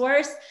heat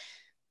source,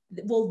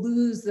 we'll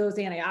lose those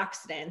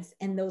antioxidants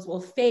and those will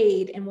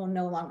fade and we'll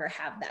no longer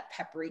have that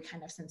peppery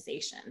kind of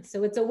sensation.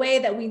 So it's a way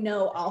that we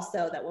know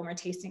also that when we're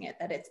tasting it,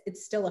 that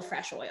it's still a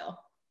fresh oil.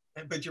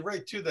 But you're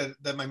right too,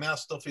 that my mouth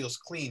still feels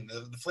clean.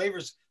 The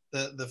flavors,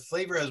 the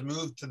flavor has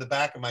moved to the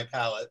back of my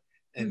palate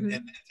and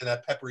to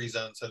that peppery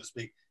zone, so to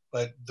speak.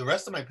 But the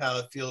rest of my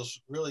palate feels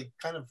really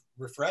kind of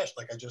refreshed.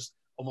 Like I just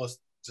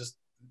almost just,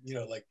 you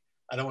know, like,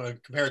 I don't want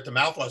to compare it to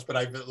mouthwash, but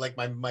I like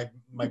my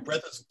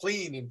breath is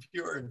clean and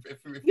pure. And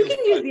if you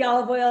can use the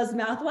olive oil as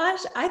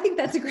mouthwash. I think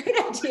that's a great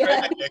idea.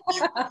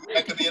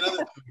 That could be another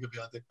thing we could be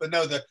on there. But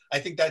no, I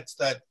think that's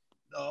that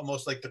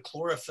almost like the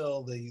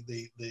chlorophyll, the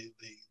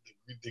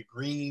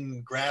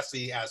green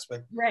grassy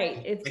aspect. Right.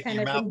 It's kind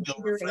of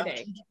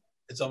invigorating.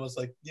 It's almost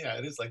like, yeah,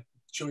 it is like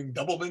chewing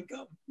doublemint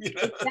gum, you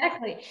know?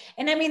 Exactly.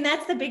 And I mean,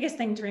 that's the biggest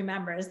thing to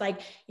remember is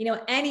like, you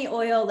know, any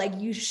oil, like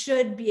you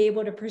should be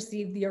able to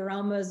perceive the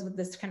aromas with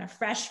this kind of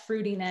fresh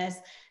fruitiness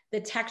the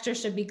texture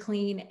should be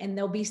clean, and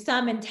there'll be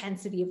some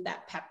intensity of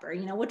that pepper,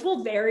 you know, which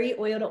will vary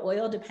oil to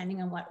oil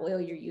depending on what oil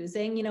you're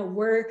using. You know,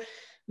 we're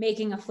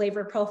making a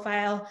flavor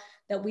profile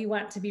that we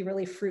want to be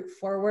really fruit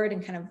forward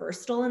and kind of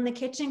versatile in the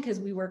kitchen, because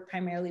we work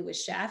primarily with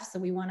chefs. So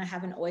we want to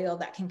have an oil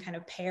that can kind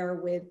of pair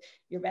with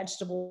your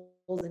vegetables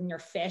and your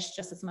fish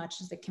just as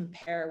much as it can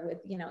pair with,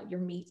 you know, your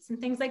meats and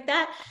things like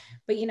that.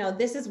 But, you know,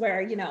 this is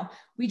where, you know,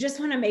 we just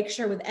want to make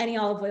sure with any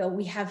olive oil,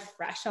 we have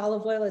fresh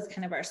olive oil as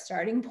kind of our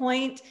starting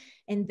point.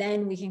 And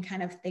then we can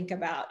kind of think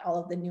about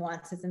all of the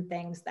nuances and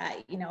things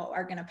that, you know,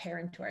 are going to pair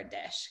into our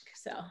dish.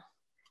 So,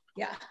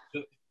 yeah.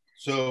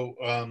 So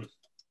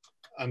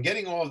I'm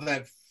getting all of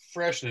that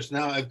freshness.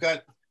 Now I've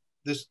got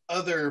this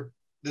other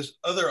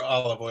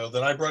olive oil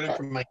that I brought in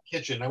from my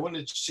kitchen. I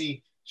wanted to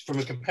see from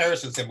a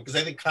comparison standpoint,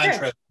 because I think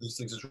contrast these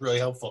things is really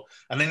helpful.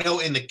 And I know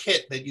in the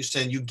kit that you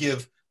send, you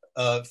give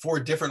 4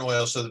 different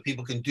oils so that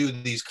people can do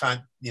these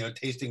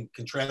tasting,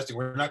 contrasting.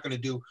 We're not going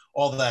to do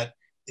all that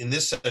in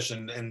this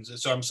session, and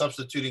so I'm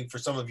substituting for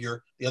some of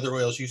the other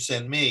oils you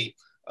sent me.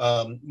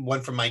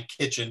 One from my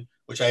kitchen,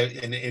 which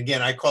and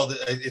again I called it.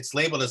 It's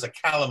labeled as a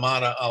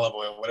Kalamata olive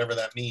oil, whatever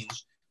that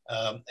means,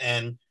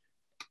 and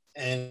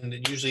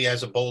it usually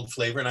has a bold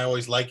flavor, and I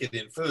always like it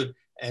in food.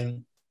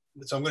 And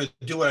so I'm going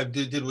to do what I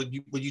did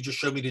what you just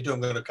showed me to do. I'm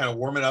going to kind of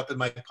warm it up in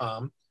my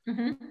palm,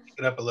 pick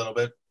it up a little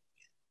bit,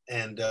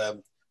 and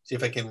see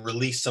if I can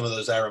release some of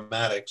those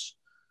aromatics,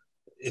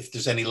 if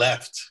there's any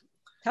left.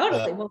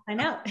 Totally, we'll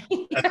find out.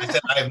 As I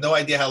said, I have no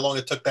idea how long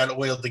it took that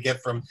oil to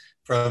get from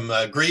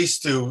Greece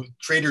to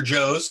Trader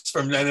Joe's,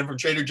 and then from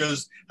Trader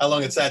Joe's, how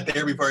long it sat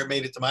there before it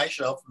made it to my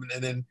shelf,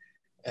 and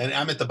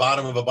I'm at the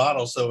bottom of a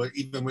bottle, so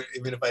even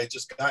if I had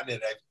just gotten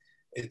it,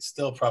 it's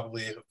still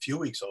probably a few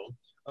weeks old.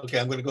 Okay,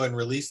 I'm going to go ahead and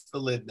release the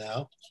lid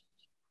now,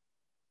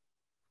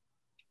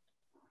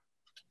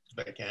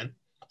 if I can.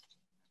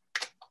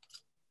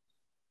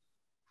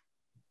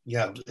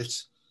 Yeah,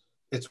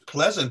 it's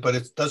pleasant, but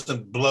it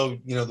doesn't blow.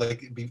 You know,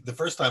 like the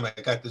first time I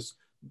got this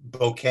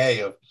bouquet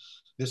of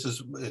this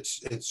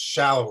it's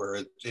shallower.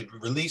 It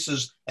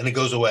releases and it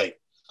goes away.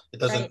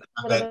 It doesn't right.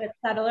 A little bit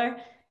subtler.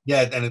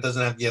 Yeah, and it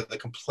doesn't have the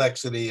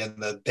complexity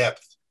and the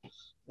depth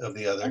of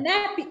the other. And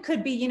that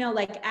could be, you know,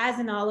 like as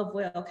an olive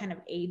oil kind of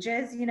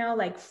ages, you know,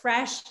 like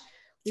fresh,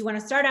 we want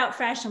to start out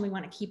fresh and we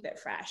want to keep it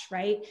fresh,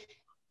 right?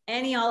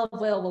 Any olive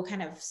oil will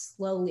kind of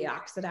slowly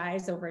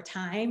oxidize over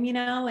time, you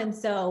know? And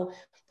so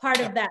part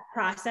of that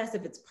process,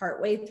 if it's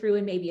partway through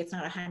and maybe it's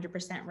not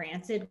 100%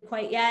 rancid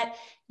quite yet,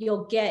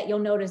 you'll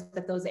notice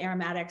that those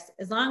aromatics,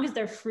 as long as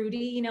they're fruity,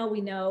 you know,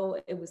 we know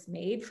it was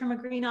made from a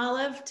green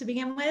olive to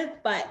begin with,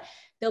 but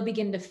they'll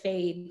begin to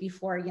fade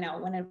before, you know,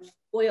 when an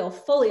oil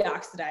fully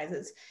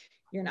oxidizes,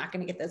 you're not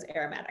going to get those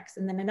aromatics.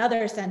 And then in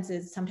other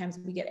senses, sometimes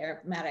we get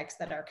aromatics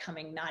that are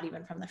coming not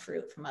even from the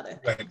fruit, from other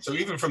things. Right. So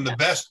even from the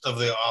best of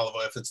the olive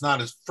oil, if it's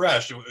not as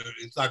fresh,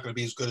 it's not going to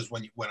be as good as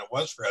when it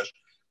was fresh.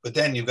 But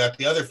then you've got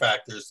the other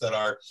factors that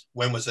are,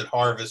 when was it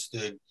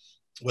harvested?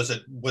 Was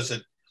it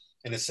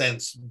in a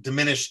sense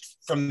diminished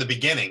from the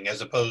beginning as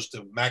opposed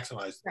to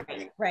maximized?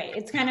 Right.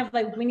 It's kind of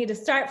like we need to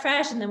start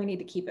fresh and then we need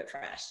to keep it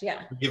fresh.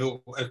 Yeah.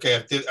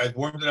 I've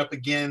warmed it up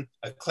again.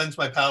 I've cleansed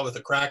my palate with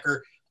a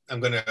cracker. I'm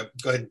going to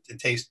go ahead and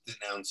taste it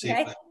now and see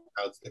how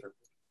it's different.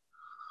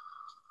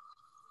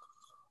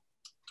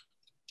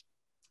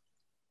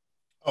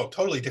 Oh,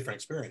 totally different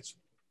experience.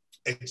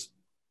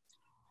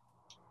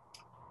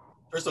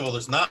 First of all,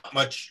 there's not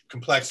much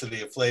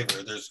complexity of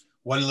flavor. There's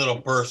one little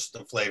burst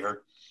of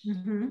flavor.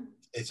 Mm-hmm.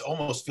 It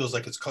almost feels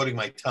like it's coating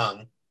my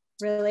tongue.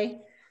 Really?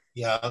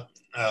 Yeah.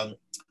 I'm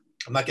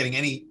not getting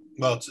any,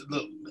 well,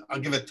 I'll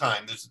give it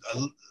time. There's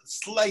a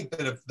slight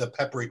bit of the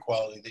peppery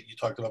quality that you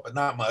talked about, but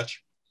not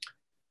much.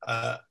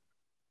 Yeah,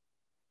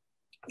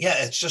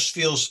 it just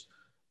feels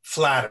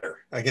flatter.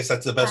 I guess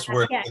that's the best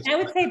word. Yeah, I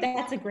would say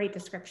that's a great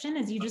description,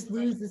 is you just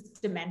lose this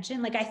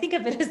dimension. Like I think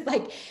of it as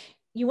like,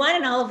 you want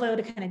an olive oil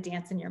to kind of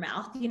dance in your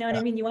mouth. You know what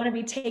I mean? You want to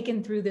be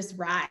taken through this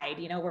ride,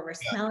 you know, where we're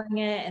smelling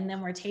it and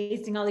then we're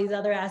tasting all these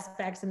other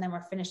aspects and then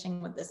we're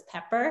finishing with this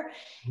pepper.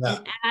 Yeah.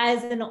 And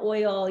as an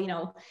oil, you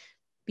know,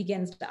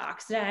 begins to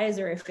oxidize,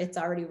 or if it's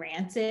already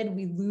rancid,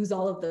 we lose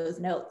all of those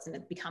notes and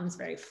it becomes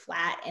very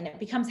flat and it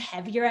becomes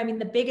heavier. I mean,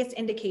 the biggest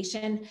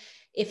indication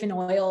if an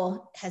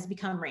oil has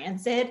become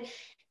rancid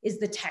is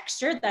the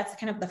texture. That's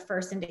kind of the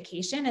first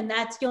indication. And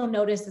that's, you'll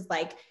notice, is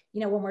like, you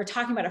know, when we're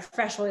talking about a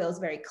fresh oil is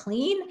very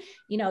clean,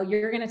 you know,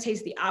 you're going to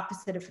taste the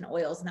opposite if an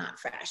oil is not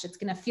fresh. It's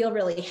going to feel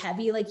really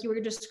heavy, like you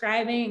were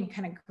describing,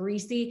 kind of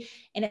greasy,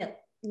 and it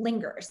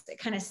lingers. It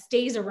kind of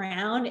stays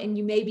around, and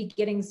you may be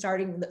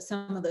starting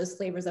some of those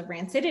flavors of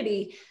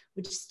rancidity,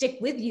 which stick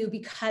with you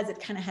because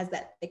it kind of has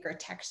that thicker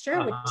texture,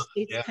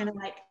 which tastes kind of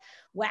like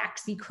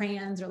waxy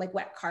crayons or like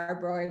wet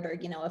cardboard, or,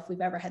 you know, if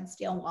we've ever had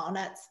stale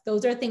walnuts,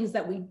 those are things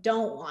that we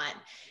don't want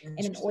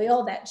in an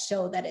oil that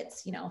show that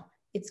it's, you know,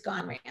 it's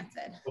gone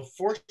rancid. Well,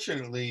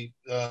 fortunately,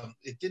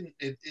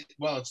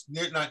 it's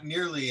not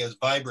nearly as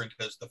vibrant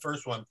as the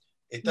first one.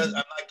 It does. Mm-hmm.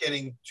 I'm not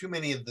getting too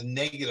many of the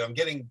negative. I'm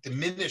getting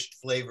diminished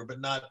flavor, but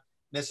not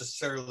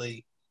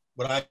necessarily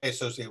what I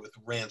associate with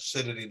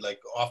rancidity, like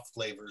off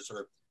flavors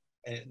or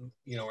and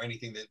or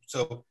anything that.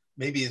 So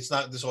maybe it's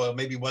not this oil.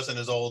 Maybe it wasn't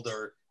as old,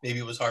 or maybe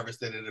it was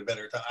harvested at a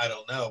better time. I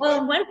don't know.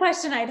 Well, one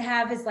question I'd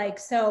have is like,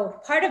 so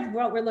part of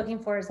what we're looking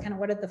for is kind of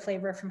what is the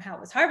flavor from how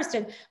it was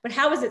harvested, but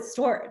how was it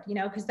stored?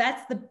 Because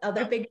that's the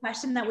other big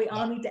question that we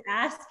all need to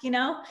ask.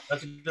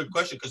 That's a good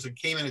question, because it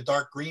came in a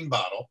dark green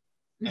bottle,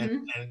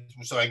 and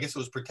so I guess it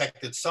was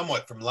protected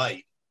somewhat from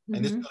light.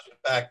 And this goes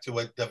back to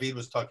what David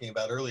was talking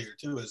about earlier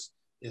too, is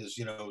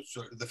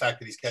sort of the fact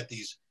that he's got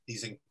these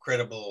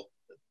incredible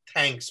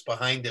tanks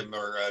behind him,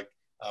 or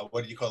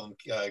what do you call them?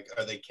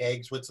 Are they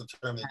kegs? What's the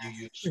term that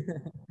you use?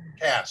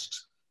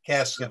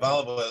 Casks of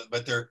olive oil,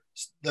 but they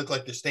look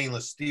like they're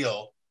stainless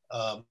steel,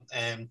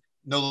 and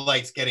no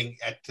light's getting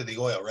to the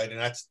oil, right? And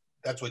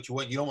that's what you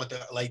want. You don't want the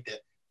light to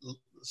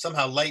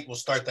somehow light will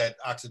start that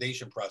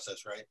oxidation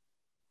process, right?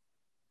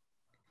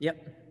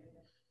 Yep.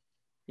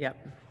 Yeah.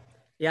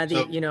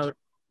 To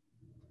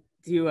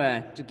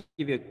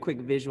give you a quick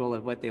visual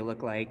of what they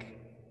look like.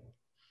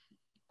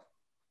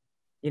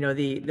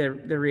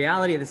 The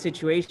reality of the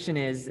situation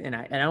is, and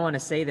I don't want to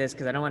say this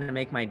because I don't want to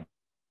make my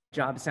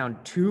job sound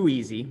too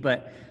easy,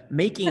 but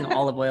making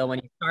olive oil when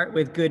you start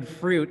with good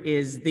fruit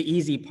is the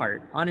easy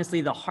part.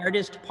 Honestly, the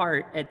hardest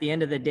part at the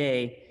end of the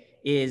day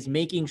is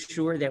making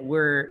sure that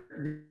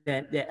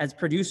that as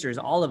producers,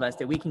 all of us,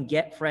 that we can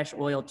get fresh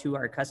oil to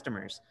our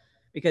customers.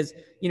 Because,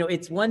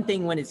 it's one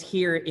thing when it's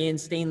here in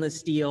stainless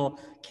steel,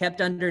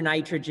 kept under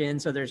nitrogen,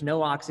 so there's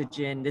no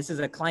oxygen. This is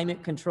a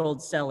climate controlled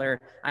cellar.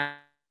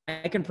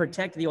 I can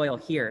protect the oil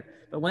here.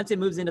 But once it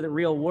moves into the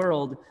real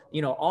world,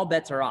 all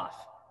bets are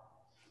off,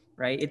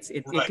 right?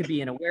 It could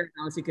be in a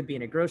warehouse, it could be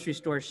in a grocery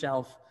store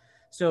shelf.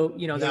 So,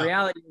 the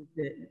reality is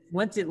that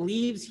once it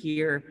leaves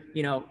here,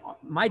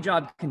 my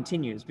job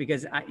continues,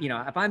 because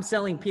if I'm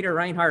selling Peter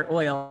Reinhardt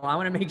oil, I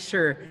want to make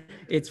sure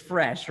it's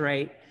fresh,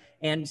 right?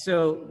 And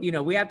so,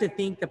 we have to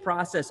think the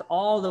process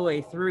all the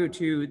way through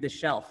to the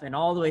shelf and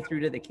all the way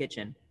through to the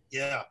kitchen.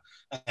 Yeah.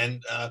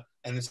 And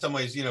in some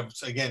ways,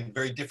 again,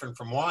 very different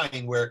from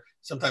wine, where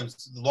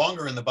sometimes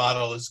longer in the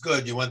bottle is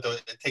good.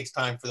 It takes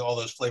time for all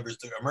those flavors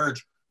to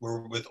emerge, where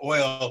with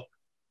oil,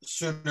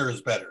 sooner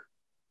is better.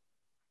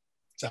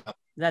 So.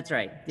 That's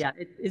right. Yeah.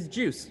 It's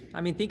juice.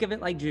 I mean, think of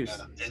it like juice.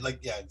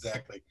 Yeah,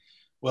 exactly.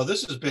 Well,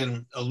 this has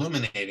been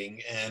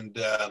illuminating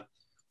and,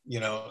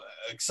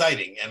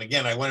 exciting. And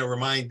again, I want to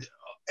remind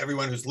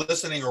everyone who's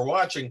listening or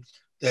watching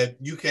that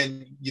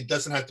it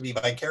doesn't have to be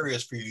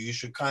vicarious for you. You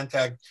should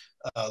contact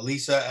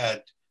Lisa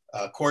at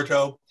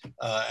Corto,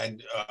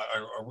 and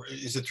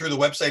is it through the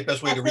website?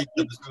 Best way to reach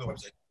them is through the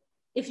website.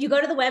 If you go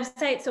to the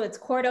website, so it's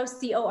Corto,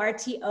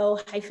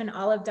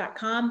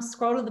 CORTO-olive.com,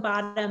 scroll to the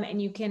bottom,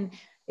 and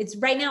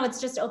right now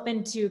it's just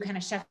open to kind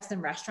of chefs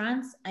and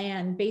restaurants.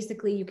 And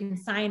basically you can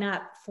sign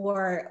up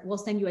we'll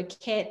send you a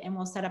kit, and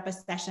we'll set up a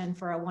session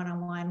for a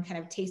one-on-one kind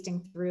of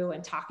tasting through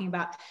and talking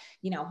about,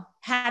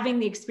 having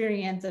the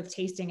experience of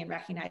tasting and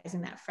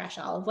recognizing that fresh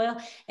olive oil.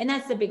 And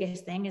that's the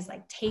biggest thing, is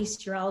like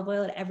taste your olive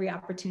oil at every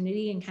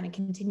opportunity and kind of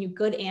continue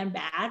good and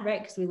bad,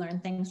 right? Because we learn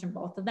things from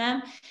both of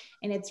them.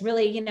 And it's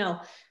really,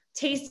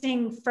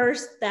 tasting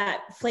first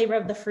that flavor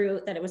of the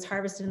fruit, that it was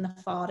harvested in the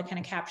fall to kind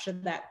of capture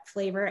that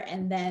flavor,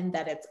 and then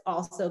that it's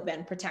also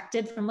been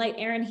protected from light,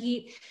 air, and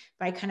heat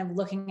by kind of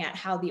looking at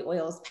how the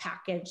oil is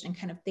packaged and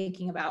kind of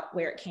thinking about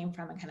where it came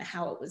from and kind of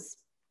how it was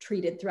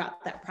treated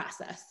throughout that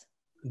process.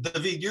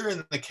 David, you're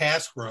in the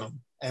cask room,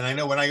 and I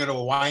know when I go to a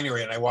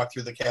winery and I walk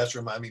through the cask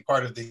room, I mean,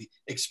 part of the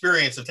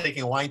experience of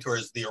taking a wine tour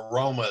is the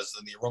aromas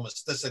and the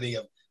aromaticity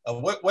of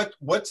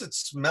what's it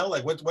smell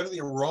like? What are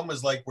the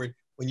aromas like when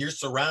you're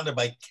surrounded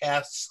by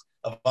casks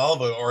of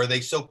olive oil, or are they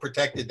so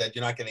protected that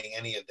you're not getting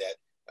any of that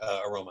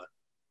aroma?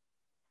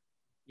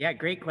 Yeah,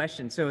 great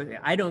question. So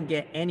I don't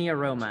get any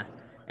aroma,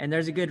 and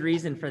there's a good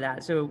reason for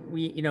that. So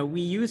we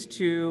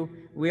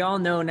all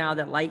know now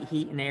that light,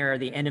 heat, and air are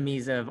the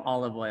enemies of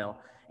olive oil.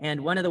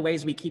 And one of the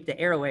ways we keep the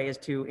air away is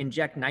to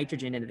inject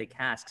nitrogen into the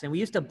casks. And we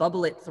used to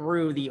bubble it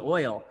through the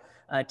oil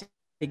to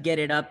get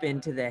it up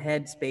into the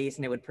head space,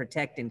 and it would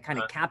protect and kind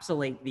of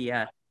encapsulate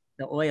the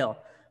oil.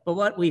 But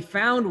what we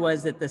found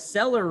was that the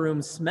cellar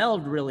room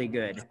smelled really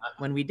good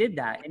when we did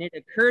that. And it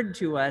occurred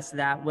to us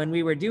that when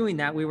we were doing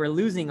that, we were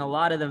losing a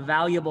lot of the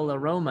valuable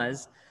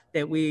aromas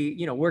that we,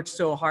 worked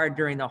so hard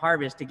during the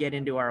harvest to get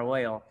into our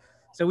oil.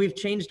 So we've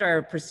changed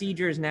our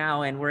procedures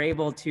now, and we're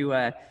able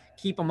to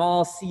keep them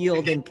all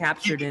sealed and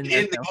captured in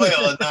the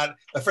oil. And not,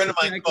 a friend of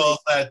mine calls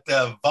that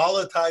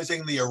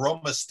volatilizing the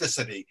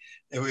aromaticity.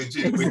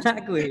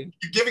 Exactly.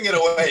 You're giving it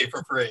away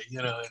for free,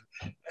 and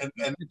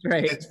that's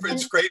right.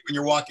 It's great when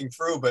you're walking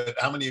through, but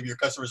how many of your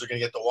customers are going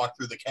to get to walk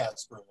through the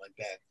cask room like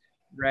that?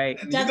 Right.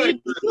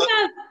 David,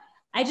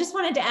 I just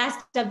wanted to ask,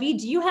 David,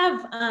 do you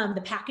have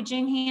the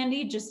packaging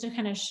handy just to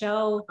kind of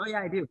show? Oh yeah,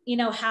 I do.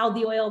 How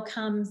the oil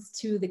comes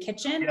to the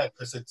kitchen? Yeah,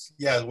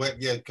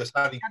 because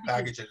how do you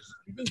package it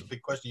is a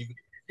big question.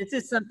 This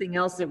is something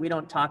else that we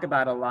don't talk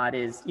about a lot.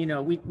 Is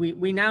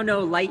we now know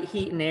light,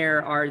 heat, and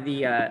air are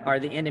the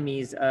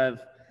enemies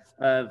of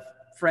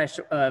fresh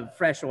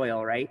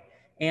oil, right?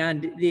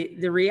 And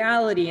the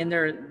reality, and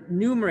there are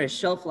numerous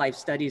shelf life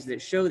studies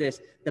that show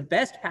this, the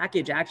best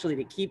package actually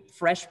to keep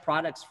fresh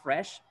products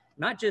fresh,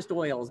 not just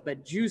oils,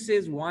 but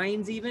juices,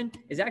 wines even,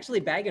 is actually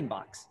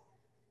bag-in-box.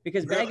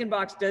 Because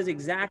bag-in-box does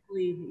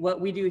exactly what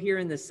we do here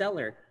in the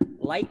cellar.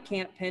 Light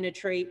can't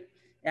penetrate.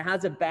 It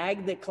has a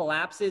bag that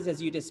collapses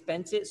as you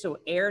dispense it, so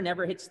air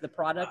never hits the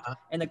product.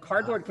 And the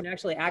cardboard can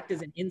actually act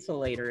as an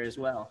insulator as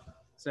well.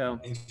 So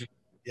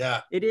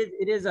yeah, it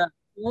is a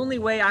the only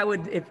way I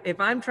would, if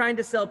I'm trying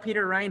to sell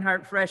Peter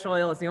Reinhardt fresh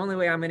oil, it's the only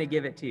way I'm going to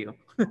give it to you.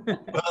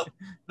 Well,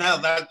 now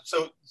that,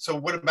 so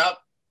what about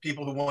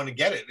people who want to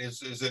get it?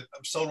 Is it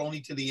sold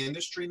only to the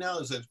industry now?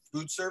 Is it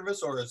food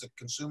service, or is it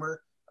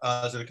consumer?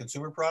 Is it a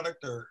consumer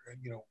product, or,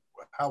 you know,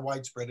 how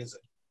widespread is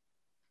it?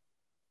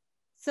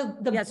 So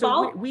the yeah,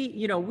 bulk. So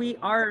we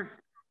are.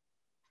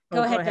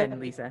 Go ahead, Go ahead,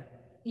 Lisa.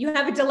 You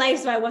have a delay,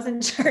 so I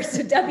wasn't sure.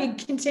 So Debbie,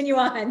 continue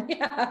on.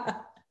 Yeah.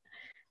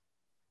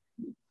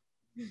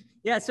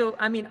 Yeah, so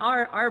I mean,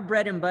 our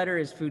bread and butter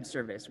is food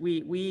service.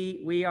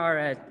 We are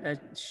a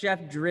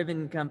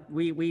chef-driven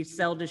company. We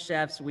sell to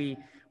chefs. We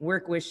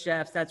work with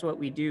chefs. That's what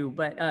we do.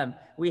 But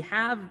we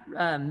have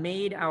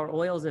made our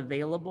oils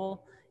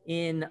available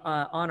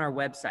on our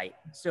website.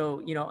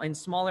 So in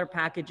smaller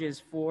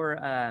packages for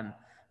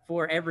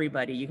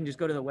everybody. You can just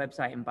go to the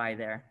website and buy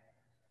there.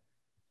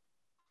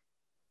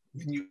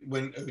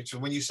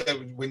 When you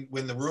said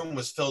when the room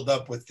was filled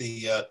up with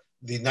the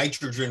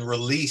nitrogen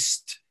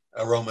released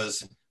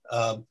aromas.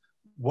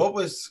 What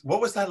was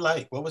that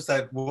like? What was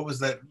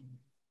that?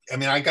 I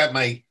mean, I got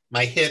my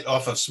hit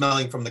off of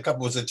smelling from the cup.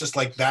 Was it just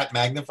like that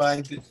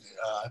magnified,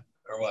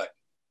 or what?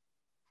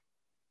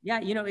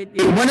 Yeah,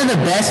 one of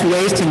the best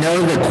ways to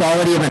know the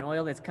quality of an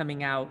oil that's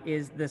coming out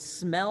is the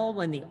smell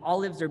when the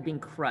olives are being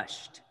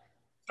crushed,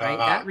 right?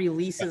 That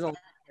releases a lot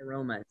of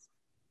aromas.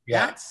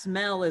 Yeah. That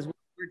smell is what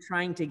we're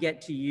trying to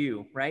get to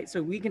you, right?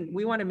 So we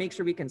want to make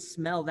sure we can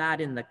smell that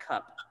in the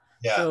cup.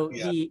 Yeah, so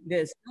the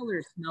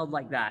cellar smelled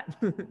like that.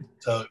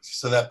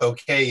 so that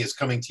bouquet is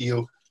coming to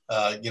you,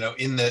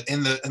 in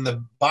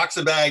the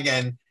boxer bag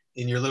and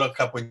in your little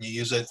cup when you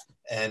use it,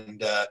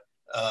 and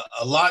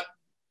a lot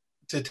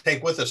to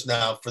take with us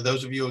now. For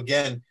those of you,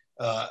 again,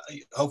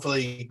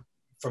 hopefully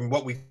from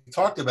what we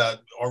talked about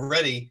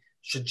already,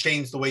 should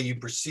change the way you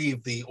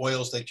perceive the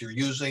oils that you're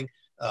using,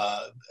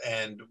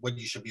 and what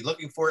you should be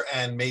looking for,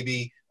 and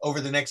maybe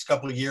over the next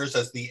couple of years,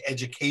 as the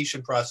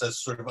education process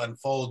sort of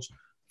unfolds.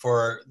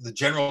 For the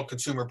general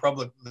consumer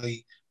public,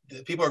 the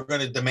people are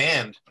going to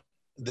demand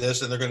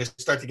this, and they're going to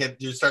start to get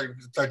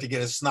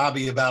as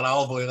snobby about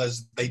olive oil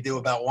as they do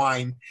about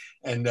wine,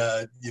 and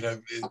and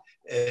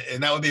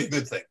that would be a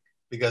good thing,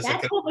 because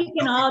that's what we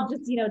can all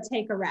just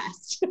take a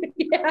rest.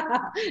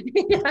 Yeah.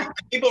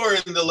 People are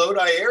in the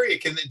Lodi area.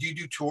 Do you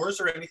do tours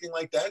or anything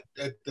like that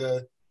at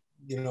the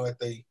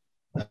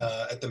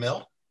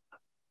mill?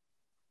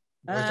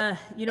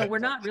 We're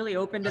not really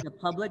open to the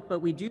public, but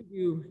we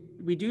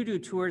do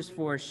tours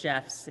for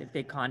chefs if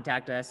they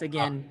contact us.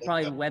 Again,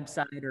 probably the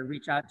website, or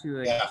reach out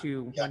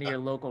to one of your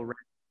local reps.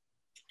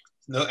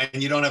 No,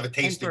 and you don't have a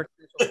tasting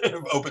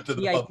open to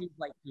the public.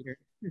 Like Peter.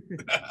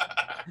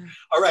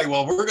 All right.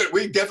 Well,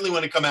 we definitely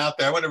want to come out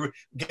there. I want to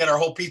get our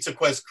whole Pizza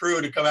Quest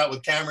crew to come out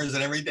with cameras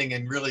and everything,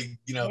 and really,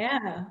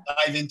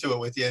 dive into it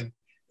with you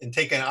and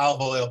take an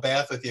olive oil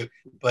bath with you.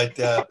 But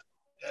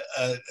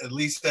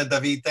Lisa,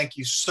 David, thank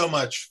you so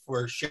much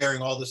for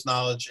sharing all this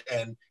knowledge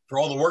and for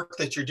all the work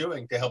that you're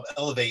doing to help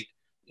elevate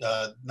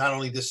not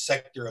only this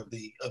sector of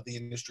the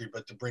industry,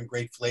 but to bring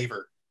great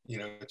flavor,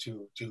 to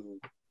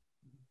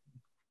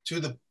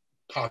the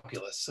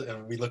populace.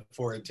 And we look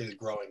forward to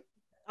growing.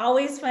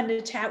 Always fun to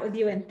chat with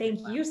you, and thank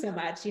you so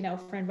much,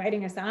 for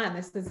inviting us on.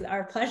 This is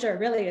our pleasure.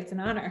 Really, it's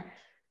an honor.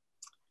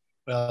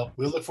 Well,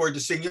 we look forward to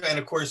seeing you, and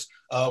of course,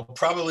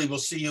 probably we'll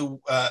see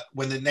you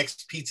when the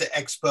next Pizza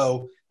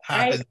Expo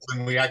happens, right,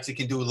 when we actually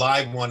can do a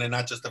live one and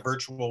not just a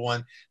virtual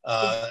one.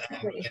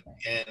 Exactly.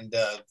 And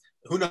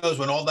who knows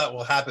when all that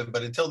will happen?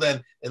 But until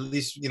then, at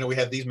least we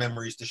have these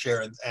memories to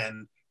share,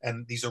 and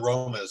these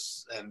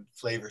aromas and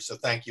flavors. So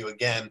thank you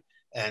again,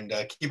 and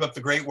keep up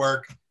the great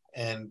work.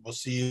 And we'll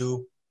see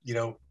you,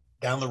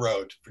 down the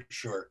road for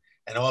sure.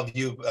 And all of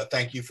you,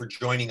 thank you for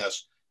joining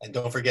us. And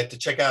don't forget to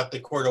check out the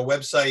Corto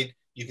website.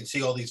 You can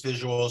see all these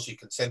visuals. You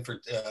can send for,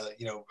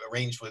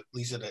 arrange with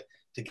Lisa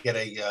to get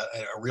a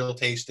real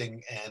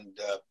tasting,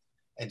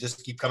 and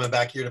just keep coming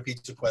back here to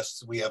Pizza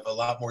Quest. We have a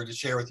lot more to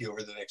share with you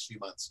over the next few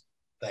months.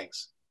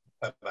 Thanks.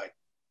 Bye-bye.